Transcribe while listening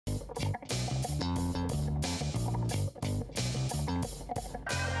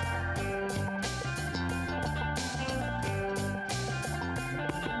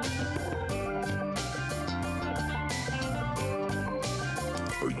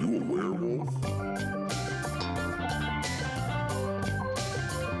you a werewolf?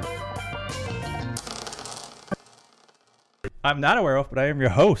 I'm not a werewolf, but I am your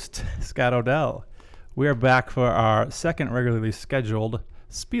host, Scott Odell. We are back for our second regularly scheduled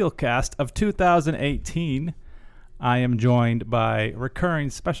Spielcast of 2018. I am joined by recurring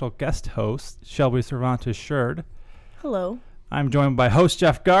special guest host, Shelby Cervantes Sherd. Hello. I'm joined by host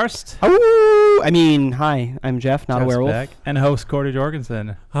Jeff Garst. Hi, I'm Jeff, not a Jeff's werewolf. back, and host Cody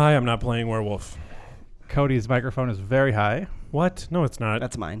Jorgensen. Hi, I'm not playing werewolf. Cody's microphone is very high. What? No, it's not.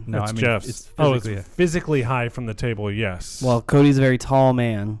 That's mine. No, That's I mean, Jeff's. it's physically it's physically high from the table, yes. Well, Cody's a very tall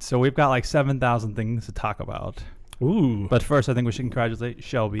man. So we've got like 7,000 things to talk about. Ooh. But first, I think we should congratulate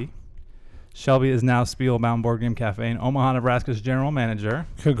Shelby. Shelby is now Spielbound Board Game Cafe in Omaha, Nebraska's general manager.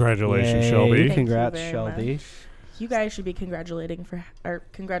 Congratulations, Yay. Shelby. Thank you Congrats, very Shelby. much. You guys should be congratulated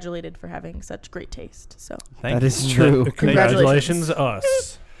for having such great taste. So Thank That you. is true. Congratulations,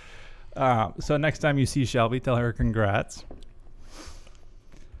 us. So next time you see Shelby, tell her congrats.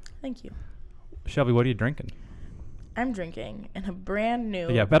 thank you. Shelby, what are you drinking? I'm drinking in a brand new.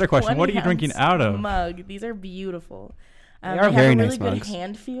 Yeah, better question. What are you 20 drinking ounce out of? Mug. These are beautiful. They are have very a really nice good mugs.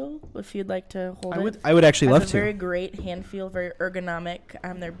 hand feel. If you'd like to hold it, I would actually has love a to. very great hand feel, very ergonomic.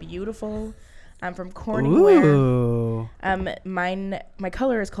 They're beautiful. I'm from Corningware. Ooh. My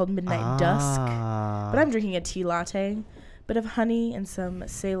color is called Midnight Dusk, but I'm drinking a tea latte, bit of honey and some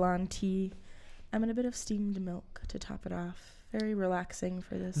Ceylon tea. And a bit of steamed milk to top it off. Very relaxing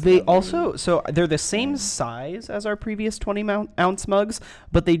for this. They lovely- they're the same size as our previous 20-ounce mugs,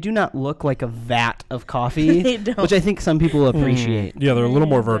 but they do not look like a vat of coffee, They don't. which I think some people appreciate. Yeah, they're a little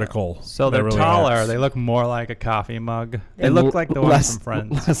more Yeah. vertical. So That they're really taller. helps. They look more like a coffee mug. They And look like the ones from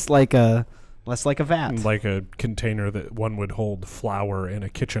Friends. Less like a vat. Like a container that one would hold flour in a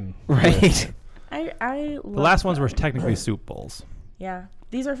kitchen. Right. I love The last ones were them. technically soup bowls. Yeah,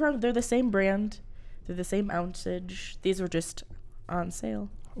 they're the same brand. They're the same ounceage. These were just on sale.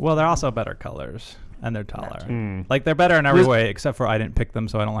 Well, they're also better colors, and they're taller. Mm. Like, they're better in every Was- way, except for I didn't pick them,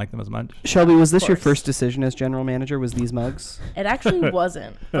 so I don't like them as much. Shelby, was this your course. first decision as general manager? Was these mugs? It actually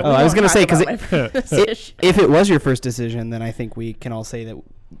wasn't. but Oh, we I was won't gonna say, talk 'cause about my first decision. If it was your first decision, then I think we can all say that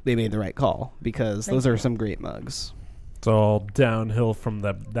they made the right call because Thank those are you. some great mugs. It's all downhill from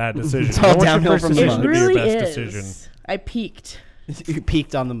that decision. It's all What was your downhill first from the decision mug. to It be your really best is. decision? I peaked. You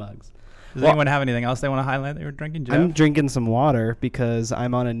peaked on the mugs. Does Well, anyone have anything else they want to highlight that you're drinking, Jeff? I'm drinking some water because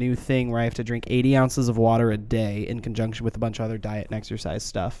I'm on a new thing where I have to drink 80 ounces of water a day in conjunction with a bunch of other diet and exercise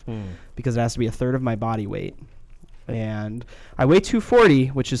stuff because it has to be a third of my body weight. And I weigh 240,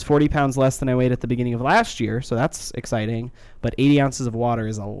 which is 40 pounds less than I weighed at the beginning of last year, so that's exciting. But 80 ounces of water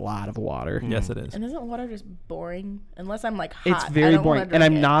is a lot of water. Yes, it is. And isn't water just boring? Unless I'm like hot. It's I very don't wanna boring. And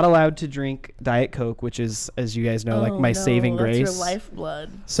I'm drink it. not allowed to drink Diet Coke, which is, as you guys know, like Oh, my no, saving that's grace. your lifeblood.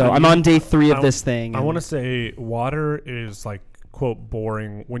 So So I'm you- on day 3 of I- this thing. I and want to say water is like, quote,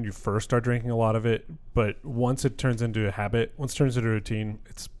 boring when you first start drinking a lot of it, but once it turns into a habit, once it turns into a routine,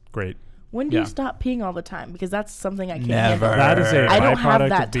 it's great. When do Yeah. you stop peeing all the time? Because that's something I can't Never. handle. That is a I don't have byproduct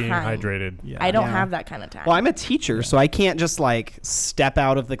that of being time. hydrated. Yeah. I don't Yeah. have that kind of time. Well, I'm a teacher, so I can't just like step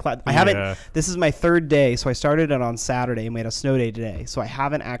out of the class. I haven't. Yeah. This is my 3rd day, so I started it on Saturday and we had a snow day today. So I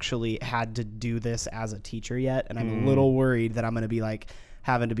haven't actually had to do this as a teacher yet, and I'm a little worried that I'm going to be like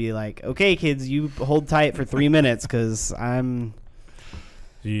having to be like, okay, kids, you hold tight for 3 minutes because I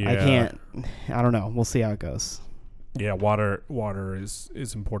can't. I don't know. We'll see how it goes. Yeah, water is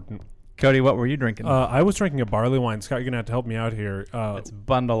important. Cody, what were you drinking? I was drinking a barley wine. Scott, you're gonna have to help me out here. It's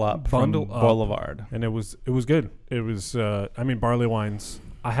Bundle Up Bundle from Up. Boulevard. And it was good. It was. Barley wines.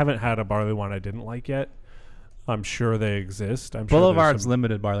 I haven't had a barley wine I didn't like yet. I'm sure they exist. I'm sure there's Boulevard's some-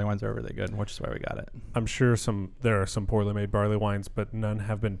 limited barley wines are really good, which is why we got it. I'm sure there are some poorly made barley wines, but none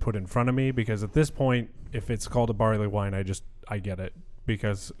have been put in front of me because at this point, if it's called a barley wine, I get it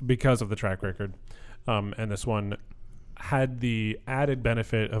because of the track record. And this one had the added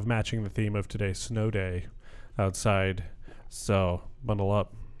benefit of matching the theme of today's snow day outside. So bundle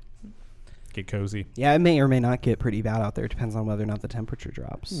up, get cozy. Yeah, it may or may not get pretty bad out there. It depends on whether or not the temperature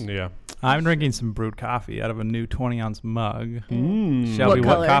drops. Yeah. I'm drinking some brewed coffee out of a new 20-ounce mug. Mm. Shelby,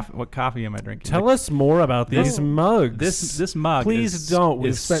 What color? what coffee am I drinking? Tell us more about these No. mugs. This mug. Please don't.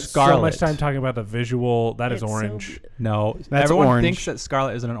 We've is spent scarlet. so much time talking about the visual. That is It's so orange. No, That's everyone orange. thinks that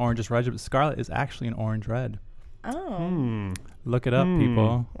scarlet isn't an orange red, but scarlet is actually an orange red. Oh, Look it up,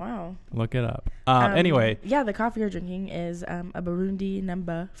 people. wow. Look it up. Anyway, Yeah, the coffee you're drinking is a Burundi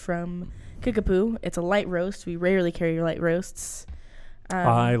Nemba from Kickapoo. It's a light roast. We rarely carry light roasts.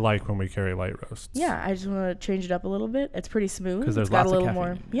 I like when we carry light roasts. Yeah, I just want to change it up a little bit. It's pretty smooth. 'Cause there's it's got lots a of little caffeine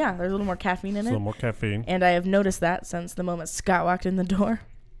more. Yeah, there's a little more caffeine in It's a it. little more caffeine. And I have noticed that since the moment Scott walked in the door.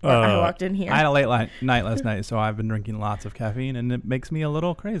 I walked in here. I had a late night last night, so I've been drinking lots of caffeine, and it makes me a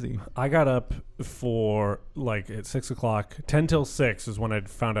little crazy. I got up for like at 6 o'clock. 10 till 6 is when I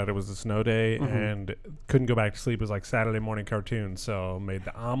found out it was a snow day, and couldn't go back to sleep. It was like Saturday morning cartoon, so made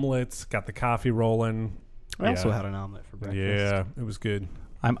the omelets, got the coffee rolling. I also had an omelet for breakfast. Yeah, it was good.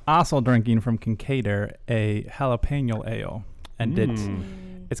 I'm also drinking from Kincaidor a jalapeno ale, and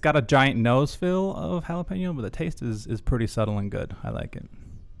it's got a giant nose fill of jalapeno, but the taste is pretty subtle and good. I like it.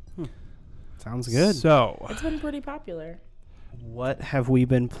 Sounds good. So, It's been pretty popular. What have we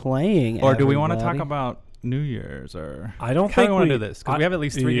been playing? or do we want to talk everybody? about New Year's, or I don't how do think we want we to do this? Because we have at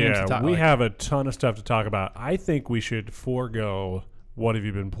least 3 games to talk. we like, have a ton of stuff to talk about. I think we should forego what have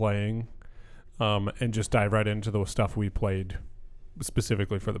you been playing, and just dive right into the stuff we played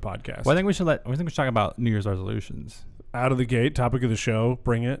specifically for the podcast. Well, I think we should talk about New Year's resolutions. Out of the gate, topic of the show,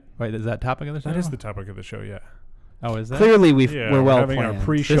 bring it. Wait, is that topic of the show? That is the topic of the show. Yeah. Oh, is that? Clearly, Yeah, we're well having planned. our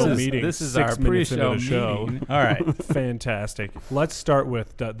pre-show meeting. This is 6 our minutes into pre-show the show. meeting. All right. Fantastic. Let's start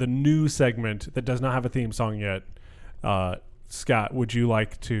with the new segment that does not have a theme song yet. Scott, would you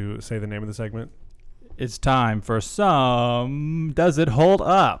like to say the name of the segment? It's time for some. Does it hold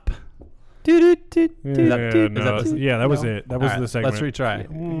up? Yeah, that- yeah, that was no? it. That was All the right, segment. Let's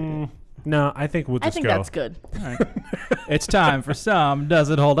retry. No, I think we'll I just think go. that's good. All right. It's time for some. Does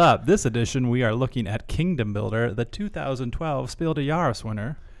it hold up? This edition, we are looking at Kingdom Builder, the 2012 Spiel des Jahres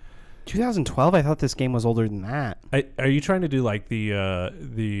winner. 2012. I thought this game was older than that. Are you trying to do like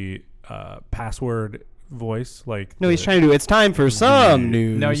the password voice? Like No, he's trying to do. It's time for some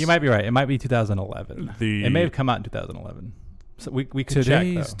news. No, you might be right. It might be 2011. The- It may have come out in 2011. So we could check,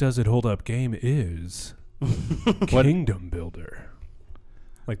 Today's though. Does It Hold Up game is Kingdom Builder.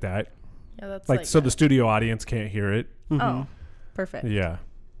 Like that. Yeah, that's Like so the studio audience can't hear it. Oh, perfect. Yeah.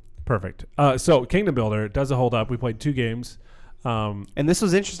 Perfect. So Kingdom Builder, does it hold up? We played 2 games. And this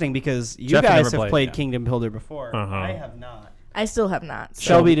was interesting because you Jeff had guys never have played, played yeah. Kingdom Builder before. Uh-huh. I have not. I still have not. So.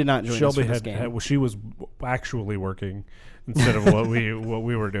 Shelby did not join Shelby us for this had, game. well, she was actually working instead of what we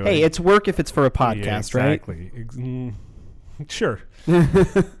were doing. Hey, it's work if it's for a podcast, Yeah, right? exactly. Sure.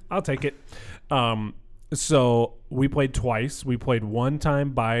 I'll take it. So we played twice. We played one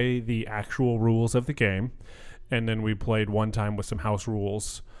time by the actual rules of the game, and then we played one time with some house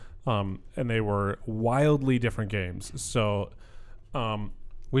rules, and they were wildly different games. So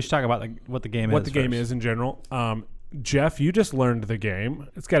We should talk about what the game is. what the game first. is in general. Jeff, you just learned the game.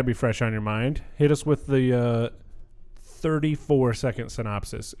 It's got to be fresh on your mind. Hit us with the 34-second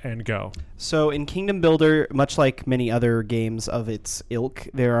synopsis and go. So in Kingdom Builder, much like many other games of its ilk,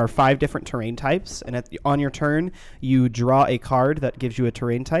 there are 5 different terrain types, and on your turn, you draw a card that gives you a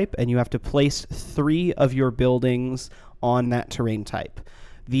terrain type, and you have to place 3 of your buildings on that terrain type.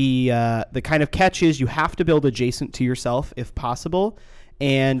 The kind of catch is you have to build adjacent to yourself if possible,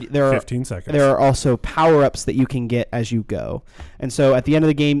 and there are 15 seconds. There are also power-ups that you can get as you go. And so at the end of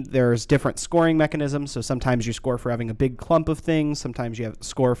the game, there's different scoring mechanisms. So sometimes you score for having a big clump of things. Sometimes you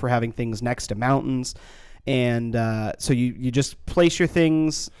score for having things next to mountains. And so you just place your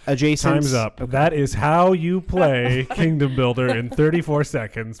things adjacent. Time's up. Okay. That is how you play Kingdom Builder in 34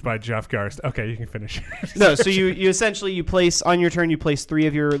 seconds by Jeff Garst. Okay, you can finish. No, so you essentially you place on your turn, you place 3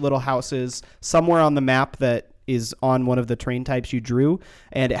 of your little houses somewhere on the map that is on one of the terrain types you drew,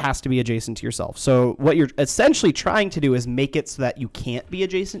 and it has to be adjacent to yourself. So what you're essentially trying to do is make it so that you can't be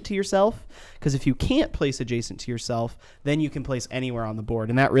adjacent to yourself, because if you can't place adjacent to yourself, then you can place anywhere on the board,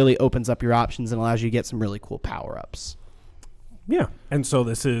 and that really opens up your options and allows you to get some really cool power-ups. Yeah. And so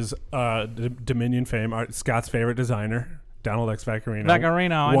this is Dominion fame, Scott's favorite designer, Donald X. Vaccarino.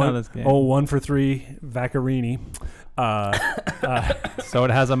 Vaccarino, I know this game. 1 for 3, Vaccarini. So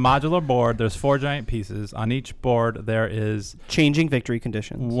it has a modular board. There's 4 giant pieces. On each board, there is Changing victory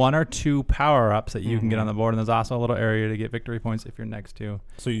conditions. 1 or 2 power-ups that you can get on the board, and there's also a little area to get victory points if you're next to.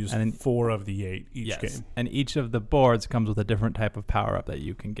 So you use And then- 4 of the 8 each game. And each of the boards comes with a different type of power-up that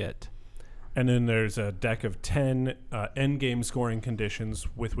you can get. And then there's a deck of 10 end-game scoring conditions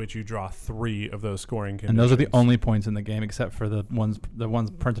with which you draw 3 of those scoring conditions. And those are the only points in the game, except for the ones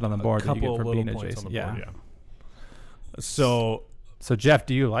printed on the board a that you couple get for little being points adjacent. on the board, So So Jeff,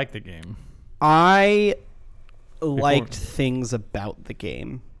 do you like the game? I liked things about the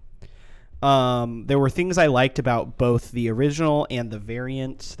game. There were things I liked about both the original and the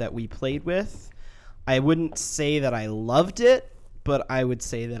variant that we played with. I wouldn't say that I loved it, but I would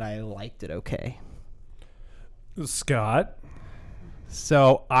say that I liked it okay. Scott,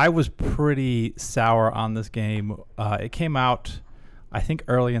 So I was pretty sour on this game. It came out, I think,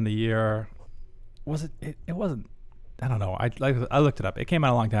 early in the year. Was it? It wasn't. I don't know. I looked it up. It came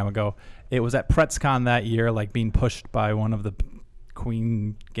out a long time ago. It was at PretzCon that year, like being pushed by one of the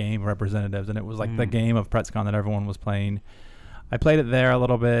Queen game representatives, and it was like the game of PretzCon that everyone was playing. I played it there a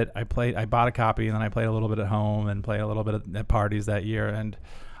little bit. I bought a copy, and then I played a little bit at home and played a little bit at parties that year, and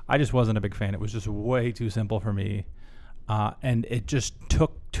I just wasn't a big fan. It was just way too simple for me, and it just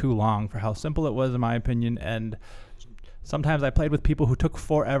took too long for how simple it was, in my opinion. And sometimes I played with people who took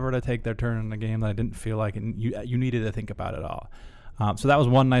forever to take their turn in the game that I didn't feel like, and you needed to think about it all. So that was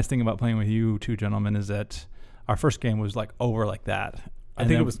one nice thing about playing with you two gentlemen, is that our first game was like over like that. I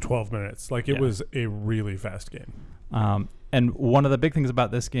think it was 12 minutes. Like, it was a really fast game. And one of the big things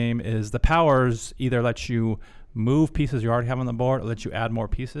about this game is the powers either let you move pieces you already have on the board or let you add more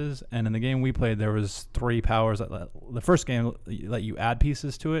pieces. And in the game we played, there was 3 powers. The first game let you add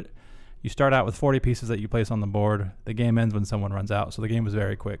pieces to it. You start out with 40 pieces that you place on the board. The game ends when someone runs out, so the game was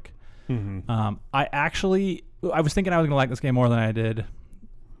very quick. Mm-hmm. I was thinking I was going to like this game more than I did.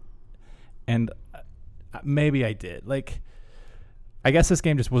 And maybe I did. Like, I guess this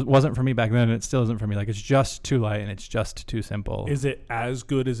game just wasn't for me back then, and it still isn't for me. Like, it's just too light, and it's just too simple. Is it as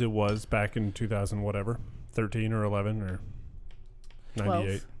good as it was back in 2000, whatever, 13 or 11 or 98,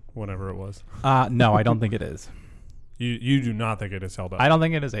 12. whatever it was? No, I don't think it is. You do not think it is held up? I don't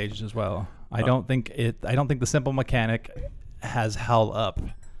think it has aged as well. I don't think the simple mechanic has held up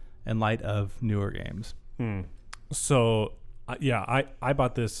in light of newer games. So, I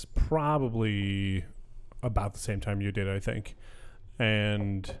bought this probably about the same time you did, I think.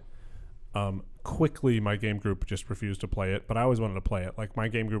 And quickly my game group just refused to play it, but I always wanted to play it. Like, my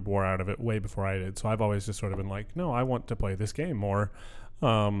game group wore out of it way before I did, so I've always just sort of been like, no, I want to play this game more.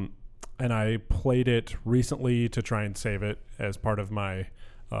 And I played it recently to try and save it as part of my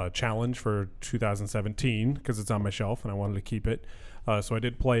challenge for 2017, because it's on my shelf and I wanted to keep it. So I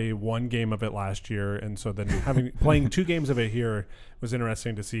did play one game of it last year, and so then playing 2 games of it here was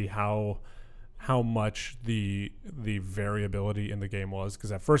interesting to see how much the variability in the game was,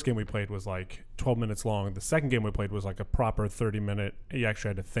 because that first game we played was like 12 minutes long. The second game we played was like a proper 30-minute. You actually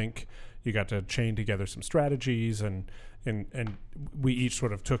had to think. You got to chain together some strategies, and we each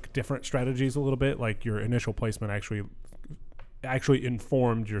sort of took different strategies a little bit. Like, your initial placement actually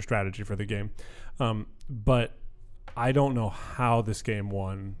informed your strategy for the game. But I don't know how this game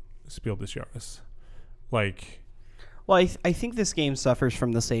won Spiel des Jahres. Like, Well, I think this game suffers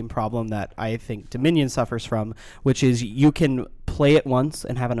from the same problem that I think Dominion suffers from, which is you can play it once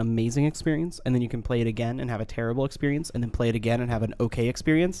and have an amazing experience, and then you can play it again and have a terrible experience, and then play it again and have an okay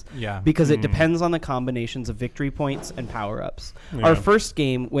experience. Yeah. Because it depends on the combinations of victory points and power-ups. Yeah. Our first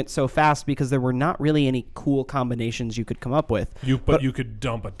game went so fast because there were not really any cool combinations you could come up with. But you could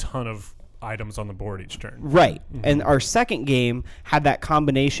dump a ton of items on the board each turn. Right. And our second game had that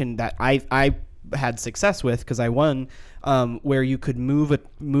combination that I had success with, because I won, where you could move a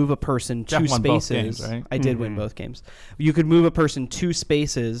person Jeff 2 won spaces. both games, right? I did win both games. You could move a person 2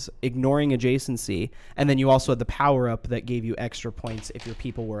 spaces, ignoring adjacency, and then you also had the power up that gave you extra points if your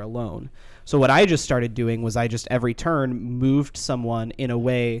people were alone. So what I just started doing was I just every turn moved someone in a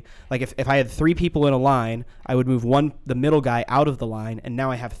way, like if I had 3 people in a line, I would move the middle guy out of the line, and now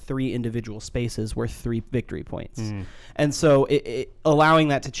I have 3 individual spaces worth 3 victory points. And so it allowing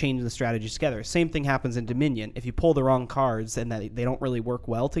that to change the strategies together. Same thing happens in Dominion. If you pull the wrong cards and that they don't really work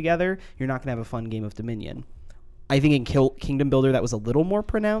well together, you're not going to have a fun game of Dominion. I think in Kingdom Builder that was a little more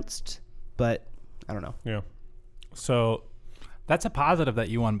pronounced, but I don't know. Yeah. So That's a positive that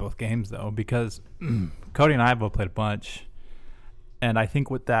you won both games, though, because Cody and I both played a bunch, and I think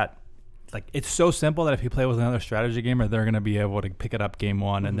with that, like, it's so simple that if you play with another strategy gamer, they're going to be able to pick it up game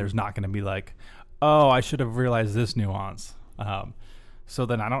one, and there's not going to be like, oh, I should have realized this nuance. So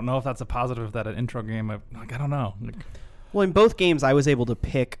then I don't know if that's a positive that an intro game, I don't know. Well, in both games, I was able to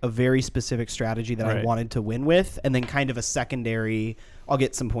pick a very specific strategy that I Right. wanted to win with, and then kind of a secondary, I'll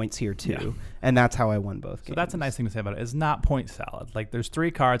get some points here too. Yeah. And that's how I won both games. So that's a nice thing to say about it. It's not point salad. Like, there's 3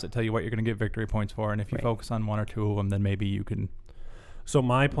 cards that tell you what you're going to get victory points for, and if you Right. focus on 1 or 2 of them, then maybe you can. So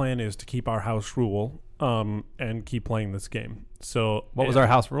my plan is to keep our house rule and keep playing this game. So What was our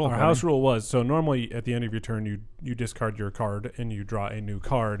house rule? Our Cody? house rule was, so normally at the end of your turn, you discard your card and you draw a new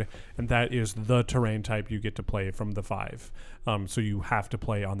card, and that is the terrain type you get to play from the 5. So you have to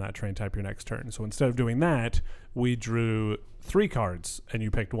play on that terrain type your next turn. So instead of doing that, we drew 3 cards, and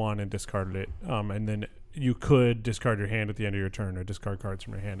you picked 1 and discarded it. And then you could discard your hand at the end of your turn, or discard cards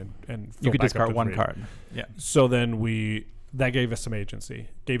from your hand and You fill could back up discard to 1 3. card. Yeah. So then that gave us some agency.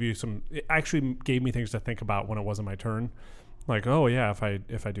 It actually gave me things to think about when it wasn't my turn. Like, oh yeah,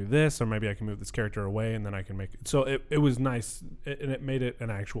 if I do this, or maybe I can move this character away, and then I can make it. So it was nice, and it made it an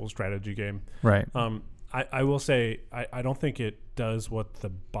actual strategy game. Right. I will say I don't think it does what the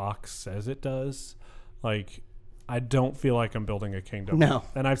box says it does. Like, I don't feel like I'm building a kingdom. No.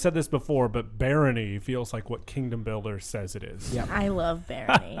 And I've said this before, but Barony feels like what Kingdom Builder says it is. Yeah. I love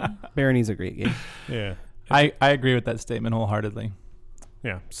Barony. Barony's a great game. Yeah. I agree with that statement wholeheartedly.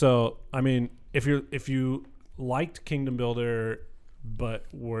 Yeah. So, I mean, if you liked Kingdom Builder, but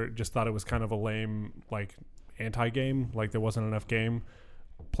just thought it was kind of a lame, like, anti-game, like there wasn't enough game,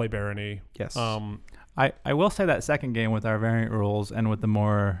 play Barony. Yes. I will say that second game with our variant rules and with the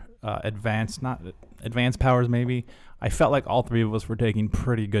more advanced powers maybe, I felt like all three of us were taking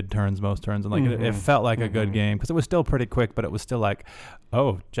pretty good turns most turns, and like it felt like a good game because it was still pretty quick, but it was still like,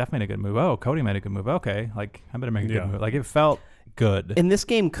 oh, Jeff made a good move, oh, Cody made a good move, okay, like I better make a good move. Like it felt good. And this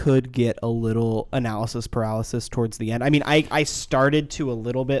game could get a little analysis paralysis towards the end. I mean, I started to a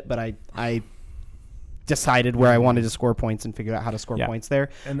little bit, but I decided where I wanted to score points and figured out how to score points there.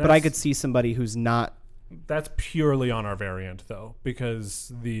 But I could see somebody who's not. That's purely on our variant though,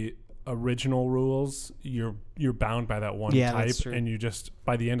 because the original rules you're bound by that one type, and you just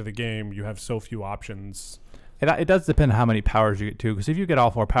by the end of the game you have so few options. It does depend on how many powers you get too, because if you get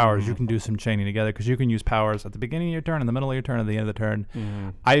all 4 powers, you can do some chaining together, because you can use powers at the beginning of your turn, in the middle of your turn, at the end of the turn.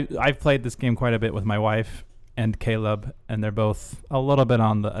 I've played this game quite a bit with my wife and Caleb, and they're both a little bit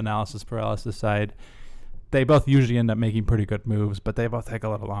on the analysis paralysis side. They both usually end up making pretty good moves, but they both take a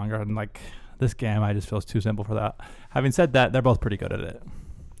little longer, and like this game I just feels too simple for that. Having said that, they're both pretty good at it.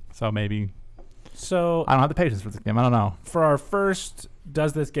 So maybe I don't have the patience for this game. I don't know. For our first,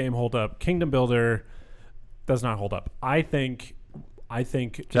 does this game hold up? Kingdom Builder does not hold up. I think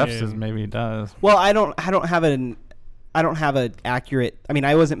Jeff says maybe it does. Well, I don't have an accurate. I mean,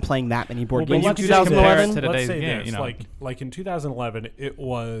 I wasn't playing that many board games in 2011. Let's say game, this, you know. like in 2011, it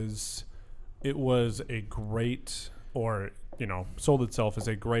was a great, or sold itself as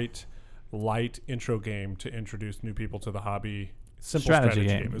a great light intro game to introduce new people to the hobby. Simple strategy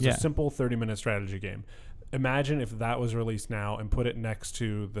game. It was a simple 30-minute strategy game. Imagine if that was released now and put it next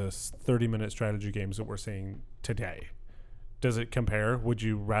to the 30-minute strategy games that we're seeing today. Does it compare? Would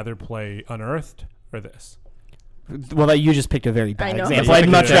you rather play Unearthed or this? Well, you just picked a very bad know. example. I'd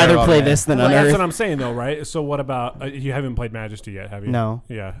much rather play this than Unearthed. That's what I'm saying, though, right? So what about you haven't played Majesty yet, have you? No.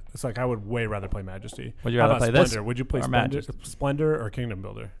 Yeah, it's like I would way rather play Majesty. Would you rather play Splendor? this? Would you play Splendor or Kingdom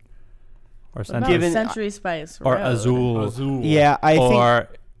Builder? Or Century Spice or Road. Azul. Yeah, I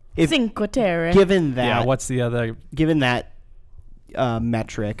think Cinque Terre. Given that, yeah. What's the other? Given that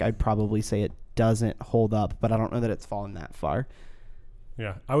metric, I'd probably say it doesn't hold up, but I don't know that it's fallen that far.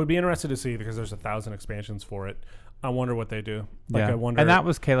 Yeah, I would be interested to see because there's 1,000 expansions for it. I wonder what they do. I wonder. And that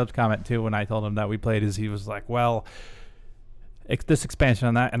was Caleb's comment too when I told him that we played. Is he was like, well, this expansion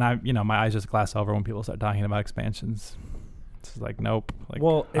on that, and I, my eyes just glass over when people start talking about expansions. It's like, nope. Like,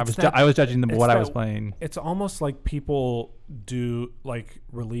 well, I was judging what I was playing. It's almost like people do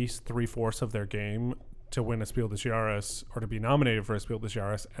release 3/4 of their game to win a Spiel des Jahres or to be nominated for a Spiel des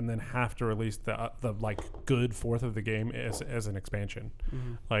Jahres, and then have to release the good fourth of the game as an expansion.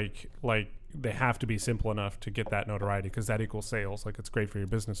 Like they have to be simple enough to get that notoriety because that equals sales. Like it's great for your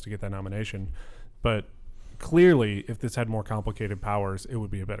business to get that nomination, but clearly, if this had more complicated powers, it would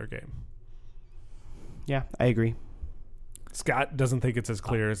be a better game. Yeah, I agree. Scott doesn't think it's as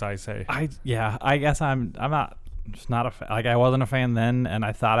clear as I say. I guess I'm not just not a fan. Like I wasn't a fan then, and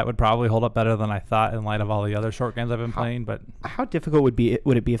I thought it would probably hold up better than I thought in light of all the other short games I've been playing. But how difficult would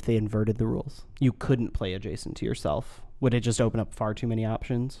it be if they inverted the rules? You couldn't play adjacent to yourself. Would it just open up far too many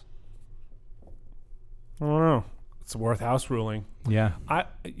options? I don't know. It's worth house ruling. Yeah.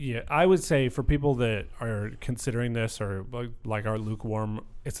 I would say for people that are considering this or like are lukewarm,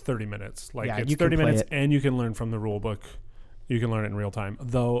 it's 30 minutes. It's 30 minutes and you can learn from the rule book. You can learn it in real time.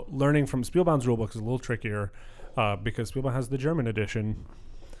 Though learning from Spielbaum's rulebook is a little trickier because Spielbaum has the German edition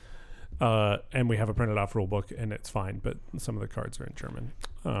and we have a printed off rulebook and it's fine, but some of the cards are in German.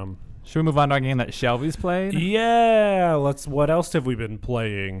 Should we move on to our game that Shelby's played? Yeah, what else have we been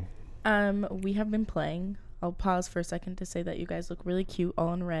playing? We have been playing. I'll pause for a second to say that you guys look really cute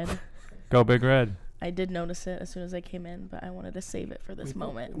all in red. Go Big Red. I did notice it as soon as I came in, but I wanted to save it for this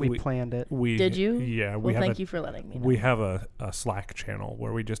moment. We planned it. Did you? Yeah. Well, thank you for letting me know. We have a Slack channel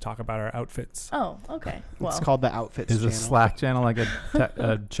where we just talk about our outfits. Oh, okay. Well, it's called the Outfits channel. Is a Slack channel like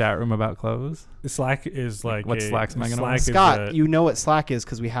a chat room about clothes? Slack is like what Slack's am I going to Scott, you know what Slack is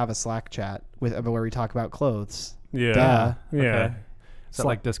because we have a Slack chat where we talk about clothes. Yeah. Duh. Yeah. Okay. Is that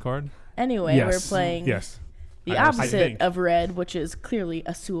like Discord? Anyway, we're playing the opposite of red, which is clearly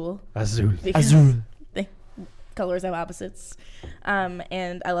Azul. Azul. Colors have opposites.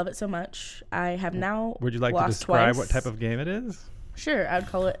 And I love it so much. I have now Would you like to lost describe twice. what type of game it is? Sure, I would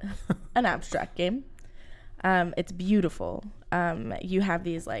call it an abstract game. It's beautiful. You have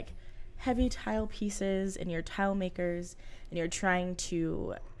these heavy tile pieces and you're tile makers and you're trying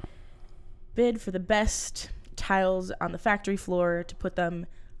to bid for the best tiles on the factory floor to put them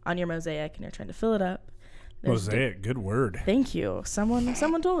on your mosaic, and you're trying to fill it up. Mosaic, good word. Thank you. Someone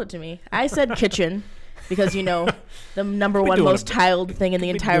told it to me. I said kitchen because, you know, the number one doing most tiled thing in the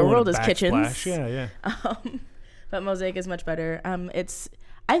entire world is kitchens. Yeah. But mosaic is much better.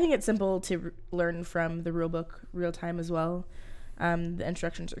 I think it's simple to learn from the rule book real time as well. The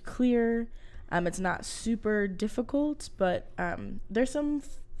instructions are clear. It's not super difficult, but there's some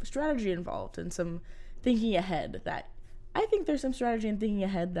strategy involved and some thinking ahead that I think there's some strategy and thinking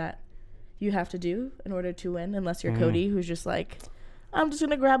ahead that you have to do in order to win, unless you're Cody, who's just like, I'm just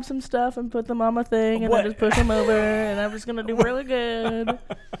going to grab some stuff and put them on my thing and then just push them over and I'm just going to do really good.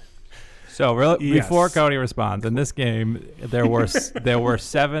 So before Cody responds, in this game, there were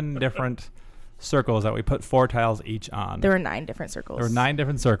 7 different circles that we put 4 tiles each on. There were 9 different circles. There were 9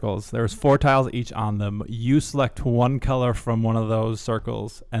 different circles. There was 4 tiles each on them. You select one color from one of those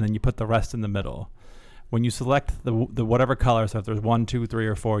circles, and then you put the rest in the middle. When you select the whatever color, so if there's 1, 2, 3,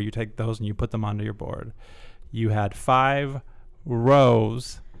 or 4, you take those and you put them onto your board. You had 5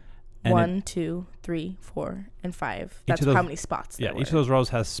 rows. 1, 2, 3, 4, and 5. That's how many spots there were. Each of those rows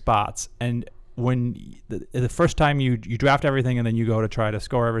has spots. And when the first time you draft everything and then you go to try to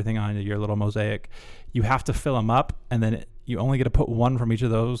score everything onto your little mosaic, you have to fill them up, and then you only get to put 1 from each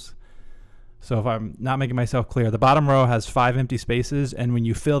of those. So if I'm not making myself clear, the bottom row has 5 empty spaces, and when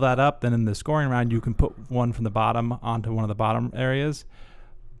you fill that up, then in the scoring round, you can put 1 from the bottom onto one of the bottom areas,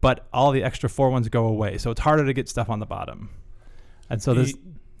 but all the extra 4 ones go away. So it's harder to get stuff on the bottom. And so this...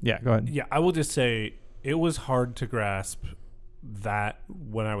 Yeah, go ahead. Yeah, I will just say it was hard to grasp that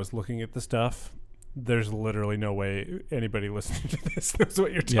when I was looking at the stuff. There's literally no way anybody listening to this knows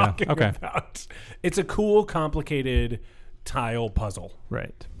what you're talking about. It's a cool, complicated tile puzzle.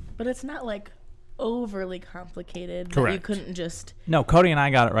 Right. But it's not like overly complicated. Correct. You couldn't just... No, Cody and I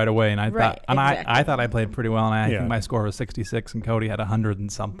got it right away, and I exactly. thought I played pretty well, and I think my score was 66, and Cody had 100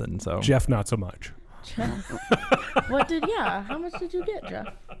 and something. So Jeff, not so much. How much did you get, Jeff?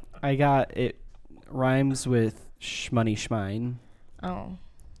 I got it rhymes with shmoney schmine. Oh,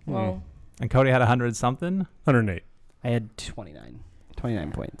 well. And Cody had 100 something? 108. I had 29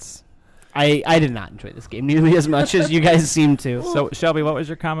 points. I did not enjoy this game nearly as much as you guys seem to. So, Shelby, what was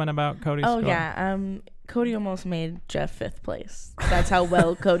your comment about Cody's score? Yeah. Cody almost made Jeff 5th place. That's how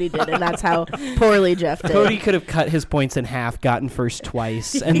well Cody did, and that's how poorly Jeff did. Cody could have cut his points in half, gotten first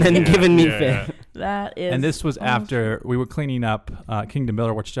twice, and then given me 5th. That is. And this was after we were cleaning up Kingdom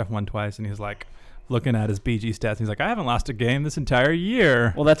Builder, which Jeff won twice, and he's like looking at his BG stats. And he's like, I haven't lost a game this entire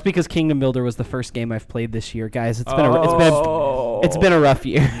year. Well, that's because Kingdom Builder was the first game I've played this year, guys. It's been a rough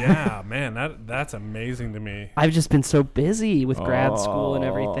year. Yeah, man, that's amazing to me. I've just been so busy with grad school and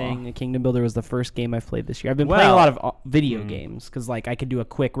everything. And Kingdom Builder was the first game I've played this year. I've been playing a lot of video games because, like, I could do a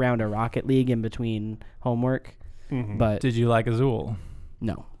quick round of Rocket League in between homework. But did you like Azul?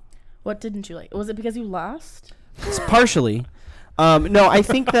 No. What didn't you like? Was it because you lost? It's partially. No, I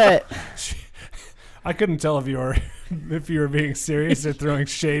think that I couldn't tell if you were being serious or throwing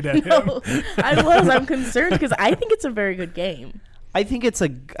shade at him. I'm concerned because I think it's a very good game. I think it's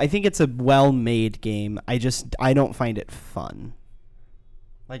a well-made game. I don't find it fun.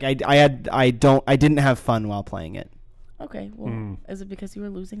 Like I didn't have fun while playing it. Okay, well, is it because you were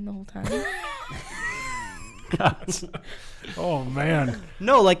losing the whole time? Oh man.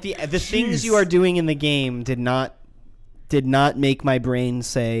 No, like the things you are doing in the game did not make my brain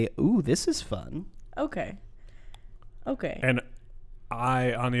say, "Ooh, this is fun." Okay. And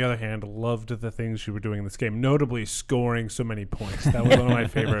I, on the other hand, loved the things you were doing in this game, notably scoring so many points. That was one of my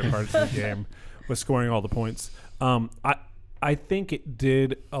favorite parts of the game, was scoring all the points. I think it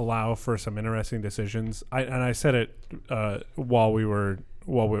did allow for some interesting decisions. I said it while we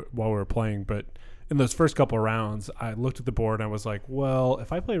were playing, but in those first couple of rounds, I looked at the board and I was like, well,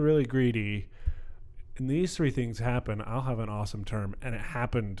 if I play really greedy and these 3 things happen, I'll have an awesome turn. And it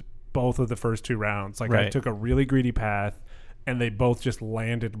happened both of the first 2 rounds. Like, I took a really greedy path and they both just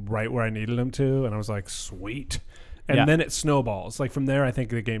landed right where I needed them to. And I was like, sweet. And then it snowballs. Like, from there, I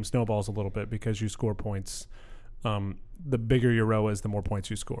think the game snowballs a little bit because you score points. The bigger your row is, the more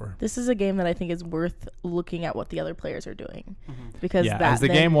points you score. This is a game that I think is worth looking at what the other players are doing. Because as the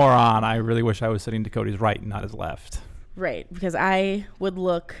game wore on, I really wish I was sitting to Cody's right and not his left. Right, because I would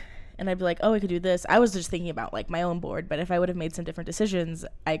look and I'd be like, oh, I could do this. I was just thinking about, like, my own board, but if I would have made some different decisions,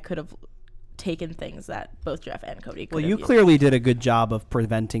 I could have taken things that both Jeff and Cody could have you used. Clearly did a good job of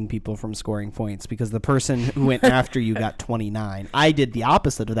preventing people from scoring points because the person who went after you got 29. I did the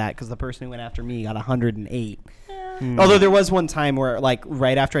opposite of that because the person who went after me got 108. Yeah. Although there was one time where, like,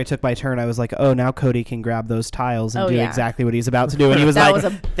 right after I took my turn, I was like, "Oh, now Cody can grab those tiles and do exactly what he's about to do." And he was like,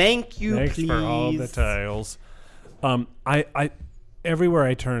 "Thank you, Thanks please for all the tiles." I everywhere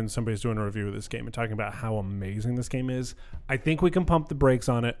I turn, somebody's doing a review of this game and talking about how amazing this game is. I think we can pump the brakes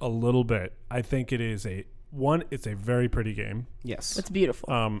on it a little bit. I think it is it's a very pretty game. Yes, It's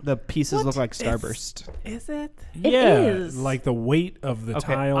beautiful. the pieces look like Starburst. Is it? Yeah, is. Like the weight of the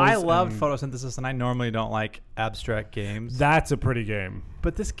Okay, tiles. I loved and photosynthesis, and I normally don't like abstract games. That's a pretty game.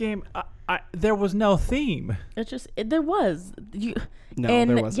 But this game, there was no theme. It's just there was No, and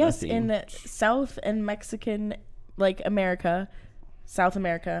there wasn't a yes, theme. in South and Mexican, like America, South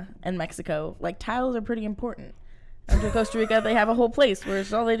America and Mexico, like tiles are pretty important. And to Costa Rica, they have a whole place where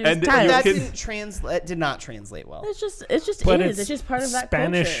all they do is And tiles. That can- did not translate well. It's just But It's just part of that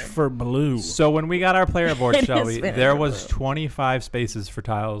Spanish culture. for blue. So when we got our player board, It is Shelby, Spanish there for was blue. 25 spaces for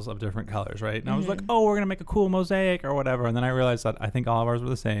tiles of different colors, right? And I was like, oh, we're going to make a cool mosaic or whatever. And then I realized that I think all of ours were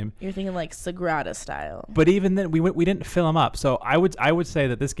the same. You're thinking like Sagrada style. But even then, we didn't fill them up. So I would say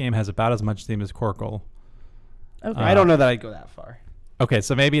that this game has about as much theme as Corkle. Okay. I don't know that I'd go that far. Okay,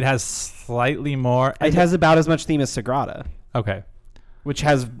 so maybe it has slightly more. It has about as much theme as Sagrada, Okay. which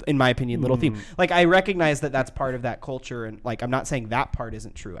has, in my opinion, little theme. Like, I recognize that that's part of that culture, and like, I'm not saying that part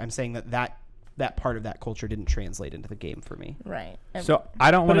isn't true. I'm saying that part of that culture didn't translate into the game for me. Right. And So I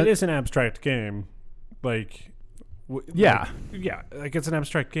don't But want it is an abstract game. Like, Yeah. like it's an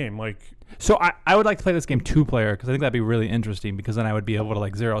abstract game. Like, So I would like to play this game 2-player because I think that'd be really interesting because then I would be able to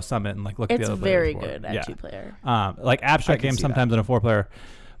like zero sum it and like look at it's the other very players' board. good at Yeah. 2-player. Like abstract I can games see sometimes in a 4-player.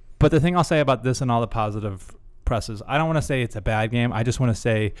 But the thing I'll say about this and all the positive presses, I don't want to say it's a bad game. I just want to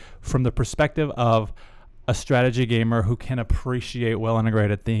say from the perspective of a strategy gamer who can appreciate well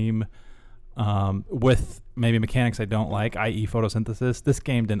integrated theme with maybe mechanics I don't like, i.e. photosynthesis, this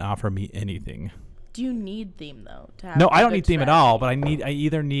game didn't offer me anything. Do you need theme though to have? No, a I don't good need theme at strategy? all, but I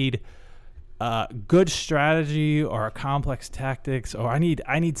either need good strategy or a complex tactics, or I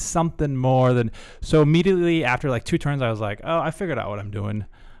need something more than. So immediately after like 2 turns, I was like, oh, I figured out what I'm doing.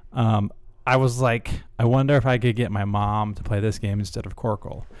 I was like, I wonder if I could get my mom to play this game instead of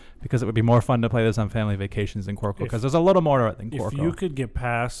Corkle, because it would be more fun to play this on family vacations than Corkle, because there's a little more to it than Corkle. if you could get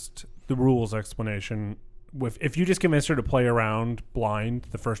past the rules explanation, if you just convinced her to play around blind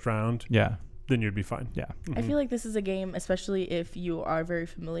the first round, Yeah. then you'd be fine. Yeah. I feel like this is a game, especially if you are very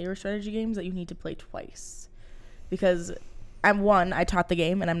familiar with strategy games, that you need to play twice. Because I taught the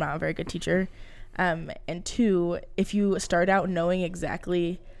game and I'm not a very good teacher. And 2, if you start out knowing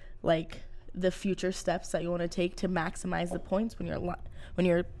exactly like the future steps that you want to take to maximize the points when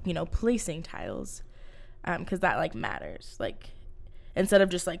you're placing tiles, because that like matters. Like instead of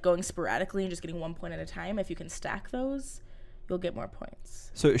just like going sporadically and just getting 1 point at a time, if you can stack those, you'll get more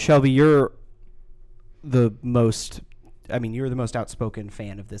points. So Shelby, you're the most outspoken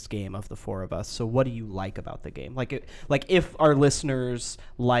fan of this game of the 4 of us. So what do you like about the game? Like if our listeners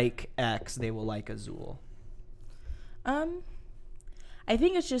like X, they will like Azul. I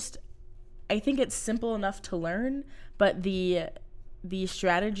think it's simple enough to learn, but the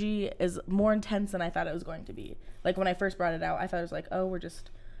strategy is more intense than I thought it was going to be. Like when I first brought it out, I thought it was like, oh, we're just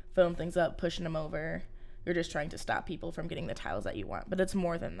filling things up, pushing them over. You're just trying to stop people from getting the tiles that you want. But it's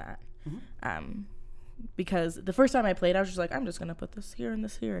more than that. Because the first time I played, I was just like, I'm just going to put this here and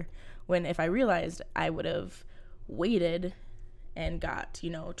this here. When if I realized I would have waited and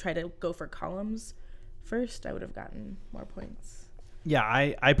try to go for columns first, I would have gotten more points. Yeah,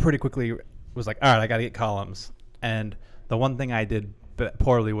 I pretty quickly was like, all right, I got to get columns. And the one thing I did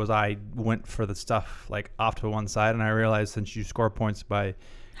poorly was I went for the stuff like off to one side, and I realized since you score points by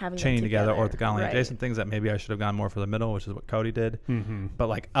Having them chaining together orthogonally right. adjacent things, that maybe I should have gone more for the middle, which is what Cody did. Mm-hmm. But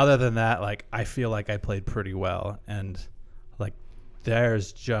like other than that, like I feel like I played pretty well, and like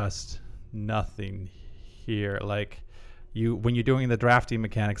there's just nothing here. Like when you're doing the drafting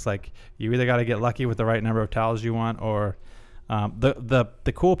mechanics, like you either got to get lucky with the right number of tiles you want, or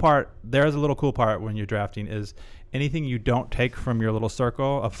the cool part. There's a little cool part when you're drafting is anything you don't take from your little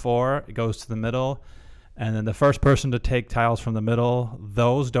circle of 4, it goes to the middle. And then the first person to take tiles from the middle,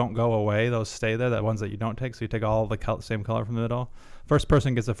 those don't go away. Those stay there, the ones that you don't take. So you take all the same color from the middle. First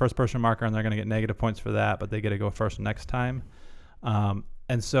person gets a first person marker, and they're going to get negative points for that, but they get to go first next time.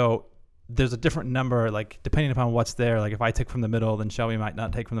 And so there's a different number, like depending upon what's there. Like if I take from the middle, then Shelby might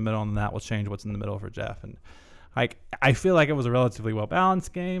not take from the middle, and that will change what's in the middle for Jeff. And I feel like it was a relatively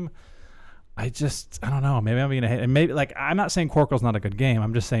well-balanced game. I don't know. Maybe I'm being a hater. And maybe like I'm not saying Corkle's not a good game.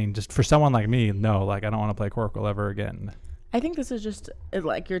 I'm just saying, just for someone like me, no, like I don't want to play Corkle ever again. I think this is just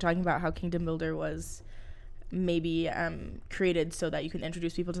like you're talking about how Kingdom Builder was maybe created so that you can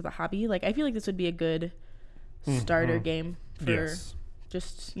introduce people to the hobby. Like I feel like this would be a good starter game for Yes.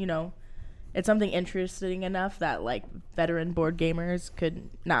 just, it's something interesting enough that like veteran board gamers could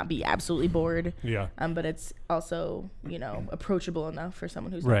not be absolutely bored. Yeah. But it's also, approachable enough for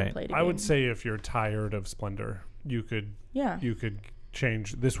someone who's Right. never played a game. I would say if you're tired of Splendor, you could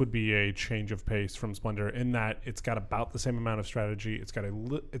change. This would be a change of pace from Splendor in that it's got about the same amount of strategy. It's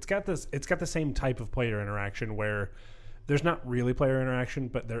got the same type of player interaction where there's not really player interaction,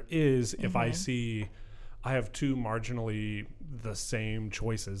 but there is. If I have two marginally the same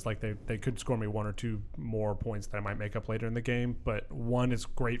choices, like they could score me one or two more points that I might make up later in the game, but one is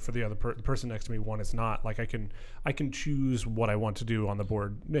great for the other person next to me, one is not. Like I can choose what I want to do on the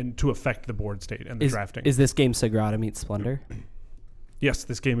board and to affect the board state and the drafting. Is this game Sagrada meets Splendor? Yes,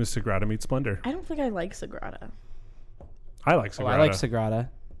 this game is Sagrada meets Splendor. I don't think I like Sagrada. I like Sagrada. I like Sagrada.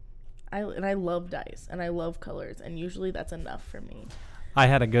 I love dice and I love colors, and usually that's enough for me. I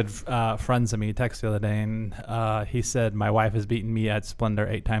had a good friends of me text the other day, and he said, my wife has beaten me at Splendor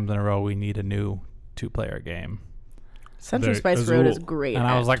 8 times in a row. We need a new 2-player game. Central There- Spice Road is Azul. great. And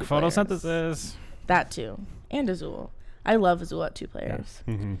I at was like, 2 players. photosynthesis. That too. And Azul. I love Azul at 2 players.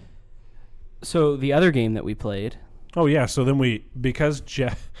 Mm-hmm. So the other game that we played, Oh yeah, so then because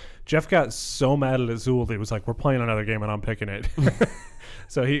Jeff got so mad at Azul, he was like, "We're playing another game, and I'm picking it."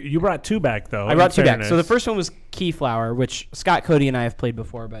 So you brought 2 back though. I brought in 2 back. So the fairness. first one was Keyflower, which Scott, Cody, and I have played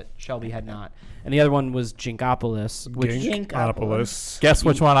before, but Shelby had not. And the other one was Jinkopolis, which Ginkopolis. Guess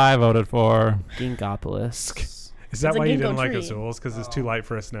which one I voted for? Ginkopolis. Is that It's a why you ginkgo didn't like tree. Azul's? Because it's too light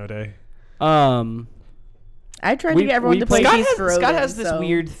for a snow day. I tried to get everyone to play Scott Beast has, Scott has Rodin, this so-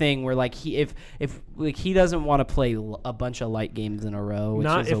 weird thing where like if like he doesn't want to play a bunch of light games in a row, which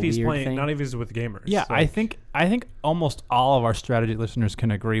Not is if a he's weird playing. thing. Not if he's with gamers. Yeah, I think almost all of our strategy listeners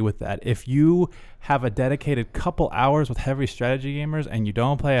can agree with that. If you have a dedicated couple hours with heavy strategy gamers and you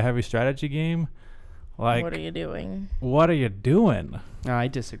don't play a heavy strategy game, like What are you doing? what are you doing? No, I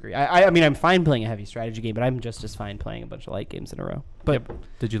disagree. I mean, I'm fine playing a heavy strategy game, but I'm just as fine playing a bunch of light games in a row. But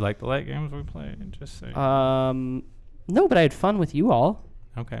Did you like the light games we played? Just say. no, but I had fun with you all.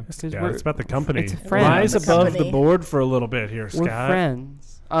 Okay. Yeah, it's about the company. It's friends. Rise The above company. the board for a little bit here, We're Scott.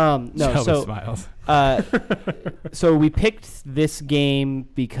 friends. No, Shelby so smiles. so we picked this game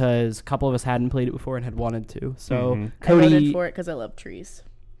because a couple of us hadn't played it before and had wanted to. So Mhm. I voted Cody, for it because I love trees.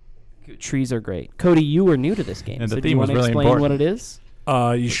 trees are great. Cody, you were new to this game, And the so do you theme was want to really explain what important. it is?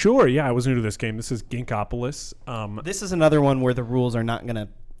 You sure? Yeah, I was new to this game. This is Ginkopolis. This is another one where the rules are not gonna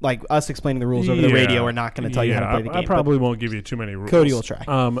like us explaining the rules over the radio are not going to tell you how to play the game. I probably won't give you too many rules. Cody will try.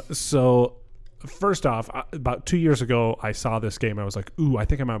 So first off, about 2 years ago, I saw this game. I was like, ooh, I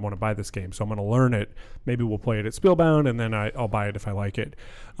think I might want to buy this game. So I'm going to learn it. Maybe we'll play it at Spielbound, and then I'll buy it if I like it,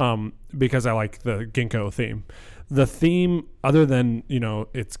 because I like the Ginkgo theme. The theme, other than,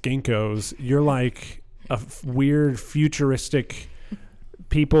 it's Ginkgos, you're like a weird futuristic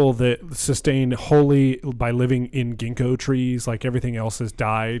people that sustain wholly by living in ginkgo trees. Like everything else has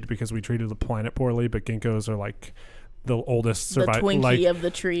died because we treated the planet poorly, but ginkgos are like the oldest The survivor. Twinkie of the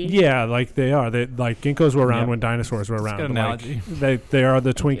tree. Yeah, like they are. They like ginkgos were around Yep. when dinosaurs were around. good Like, analogy. they are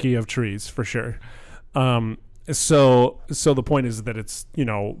the Twinkie of trees for sure. So the point is that it's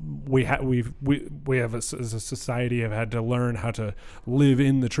we have as a society have had to learn how to live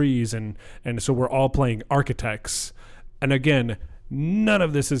in the trees, and so we're all playing architects. And again, none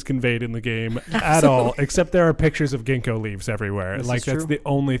of this is conveyed in the game at all, except there are pictures of ginkgo leaves everywhere. This Like is that's true. the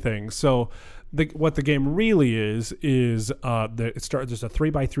only thing. So what the game really is there's a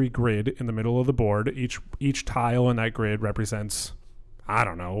 3x3 grid in the middle of the board. Each tile in that grid represents, I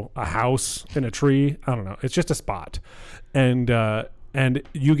don't know, a house in a tree. I don't know. It's just a spot, and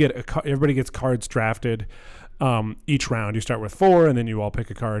you get everybody gets cards drafted. Each round you start with 4, and then you all pick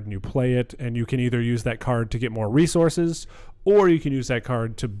a card and you play it, and you can either use that card to get more resources, or you can use that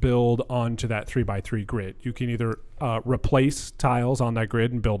card to build onto that 3x3 grid. You can either replace tiles on that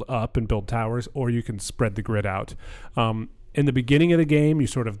grid and build up and build towers, or you can spread the grid out. In the beginning of the game, you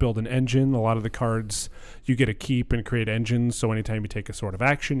sort of build an engine. A lot of the cards you get to keep and create engines, so anytime you take a sort of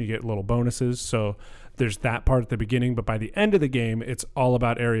action, you get little bonuses. So there's that part at the beginning, but by the end of the game, it's all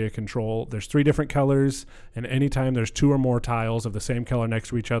about area control. There's 3 different colors, and anytime there's 2 or more tiles of the same color next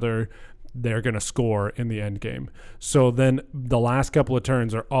to each other, they're going to score in the end game. So then the last couple of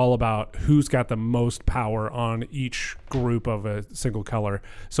turns are all about who's got the most power on each group of a single color.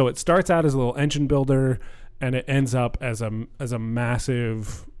 So it starts out as a little engine builder, and it ends up as a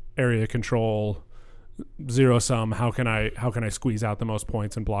massive area control, zero sum. How can I squeeze out the most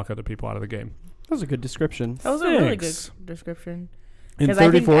points and block other people out of the game? That was a good description. That was a really good Thanks. description. In 'Cause I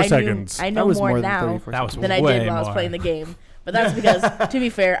think 34 I knew- seconds. I That know was more more than now 34 That was than I way did while I was more. playing the game. But that's because, to be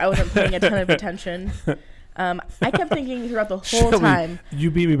fair, I wasn't paying a ton of attention. I kept thinking throughout the whole Shelby, time. You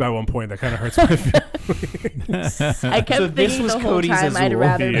beat me by 1 point. That kind of hurts my feelings. I kept So this thinking was the whole Cody's time I'd Azul.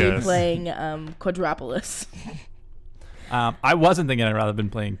 rather Yes. be playing Quadropolis. I wasn't thinking I'd rather been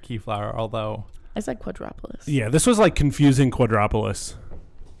playing Keyflower, although I said Quadropolis. Yeah, this was like confusing Quadropolis.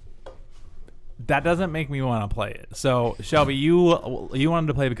 that doesn't make me want to play it. So, Shelby, you wanted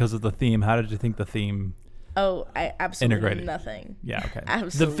to play because of the theme. How did you think the theme? Oh, I absolutely Integrated. nothing. Yeah, okay. The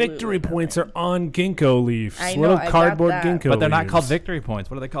Absolutely victory points nothing. are on ginkgo leaves. I know, Little I got cardboard that. ginkgo But they're not leaves. called victory points.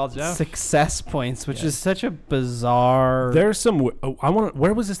 What are they called, Jeff? Success points, which Yeah. is such a bizarre. There's some. I want.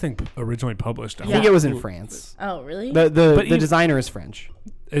 Where was this thing originally published? I Yeah. think it was in France. Oh, really? But The even- designer is French.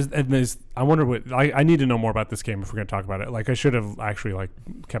 I wonder what. I need to know more about this game if we're going to talk about it. Like, I should have actually like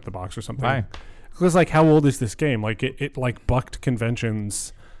kept the box or something. Why? Because like, how old is this game? Like, it like bucked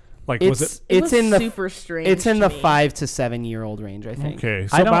conventions. Like, was it? It It's was in the super strange. it's in to the me. 5 to 7 year old range, I think. Okay,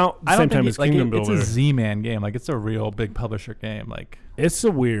 so I don't, about the I don't same time think as like Kingdom it's Builder. a Z-Man game. Like, it's a real big publisher game. Like, It's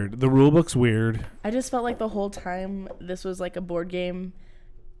a weird. The rulebook's weird. I just felt like the whole time this was like a board game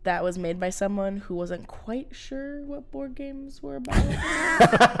that was made by someone who wasn't quite sure what board games were about.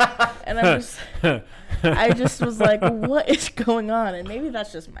 And I just was like, what is going on? And maybe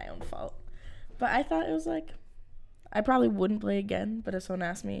that's just my own fault. But I thought it was like, I probably wouldn't play again, but if someone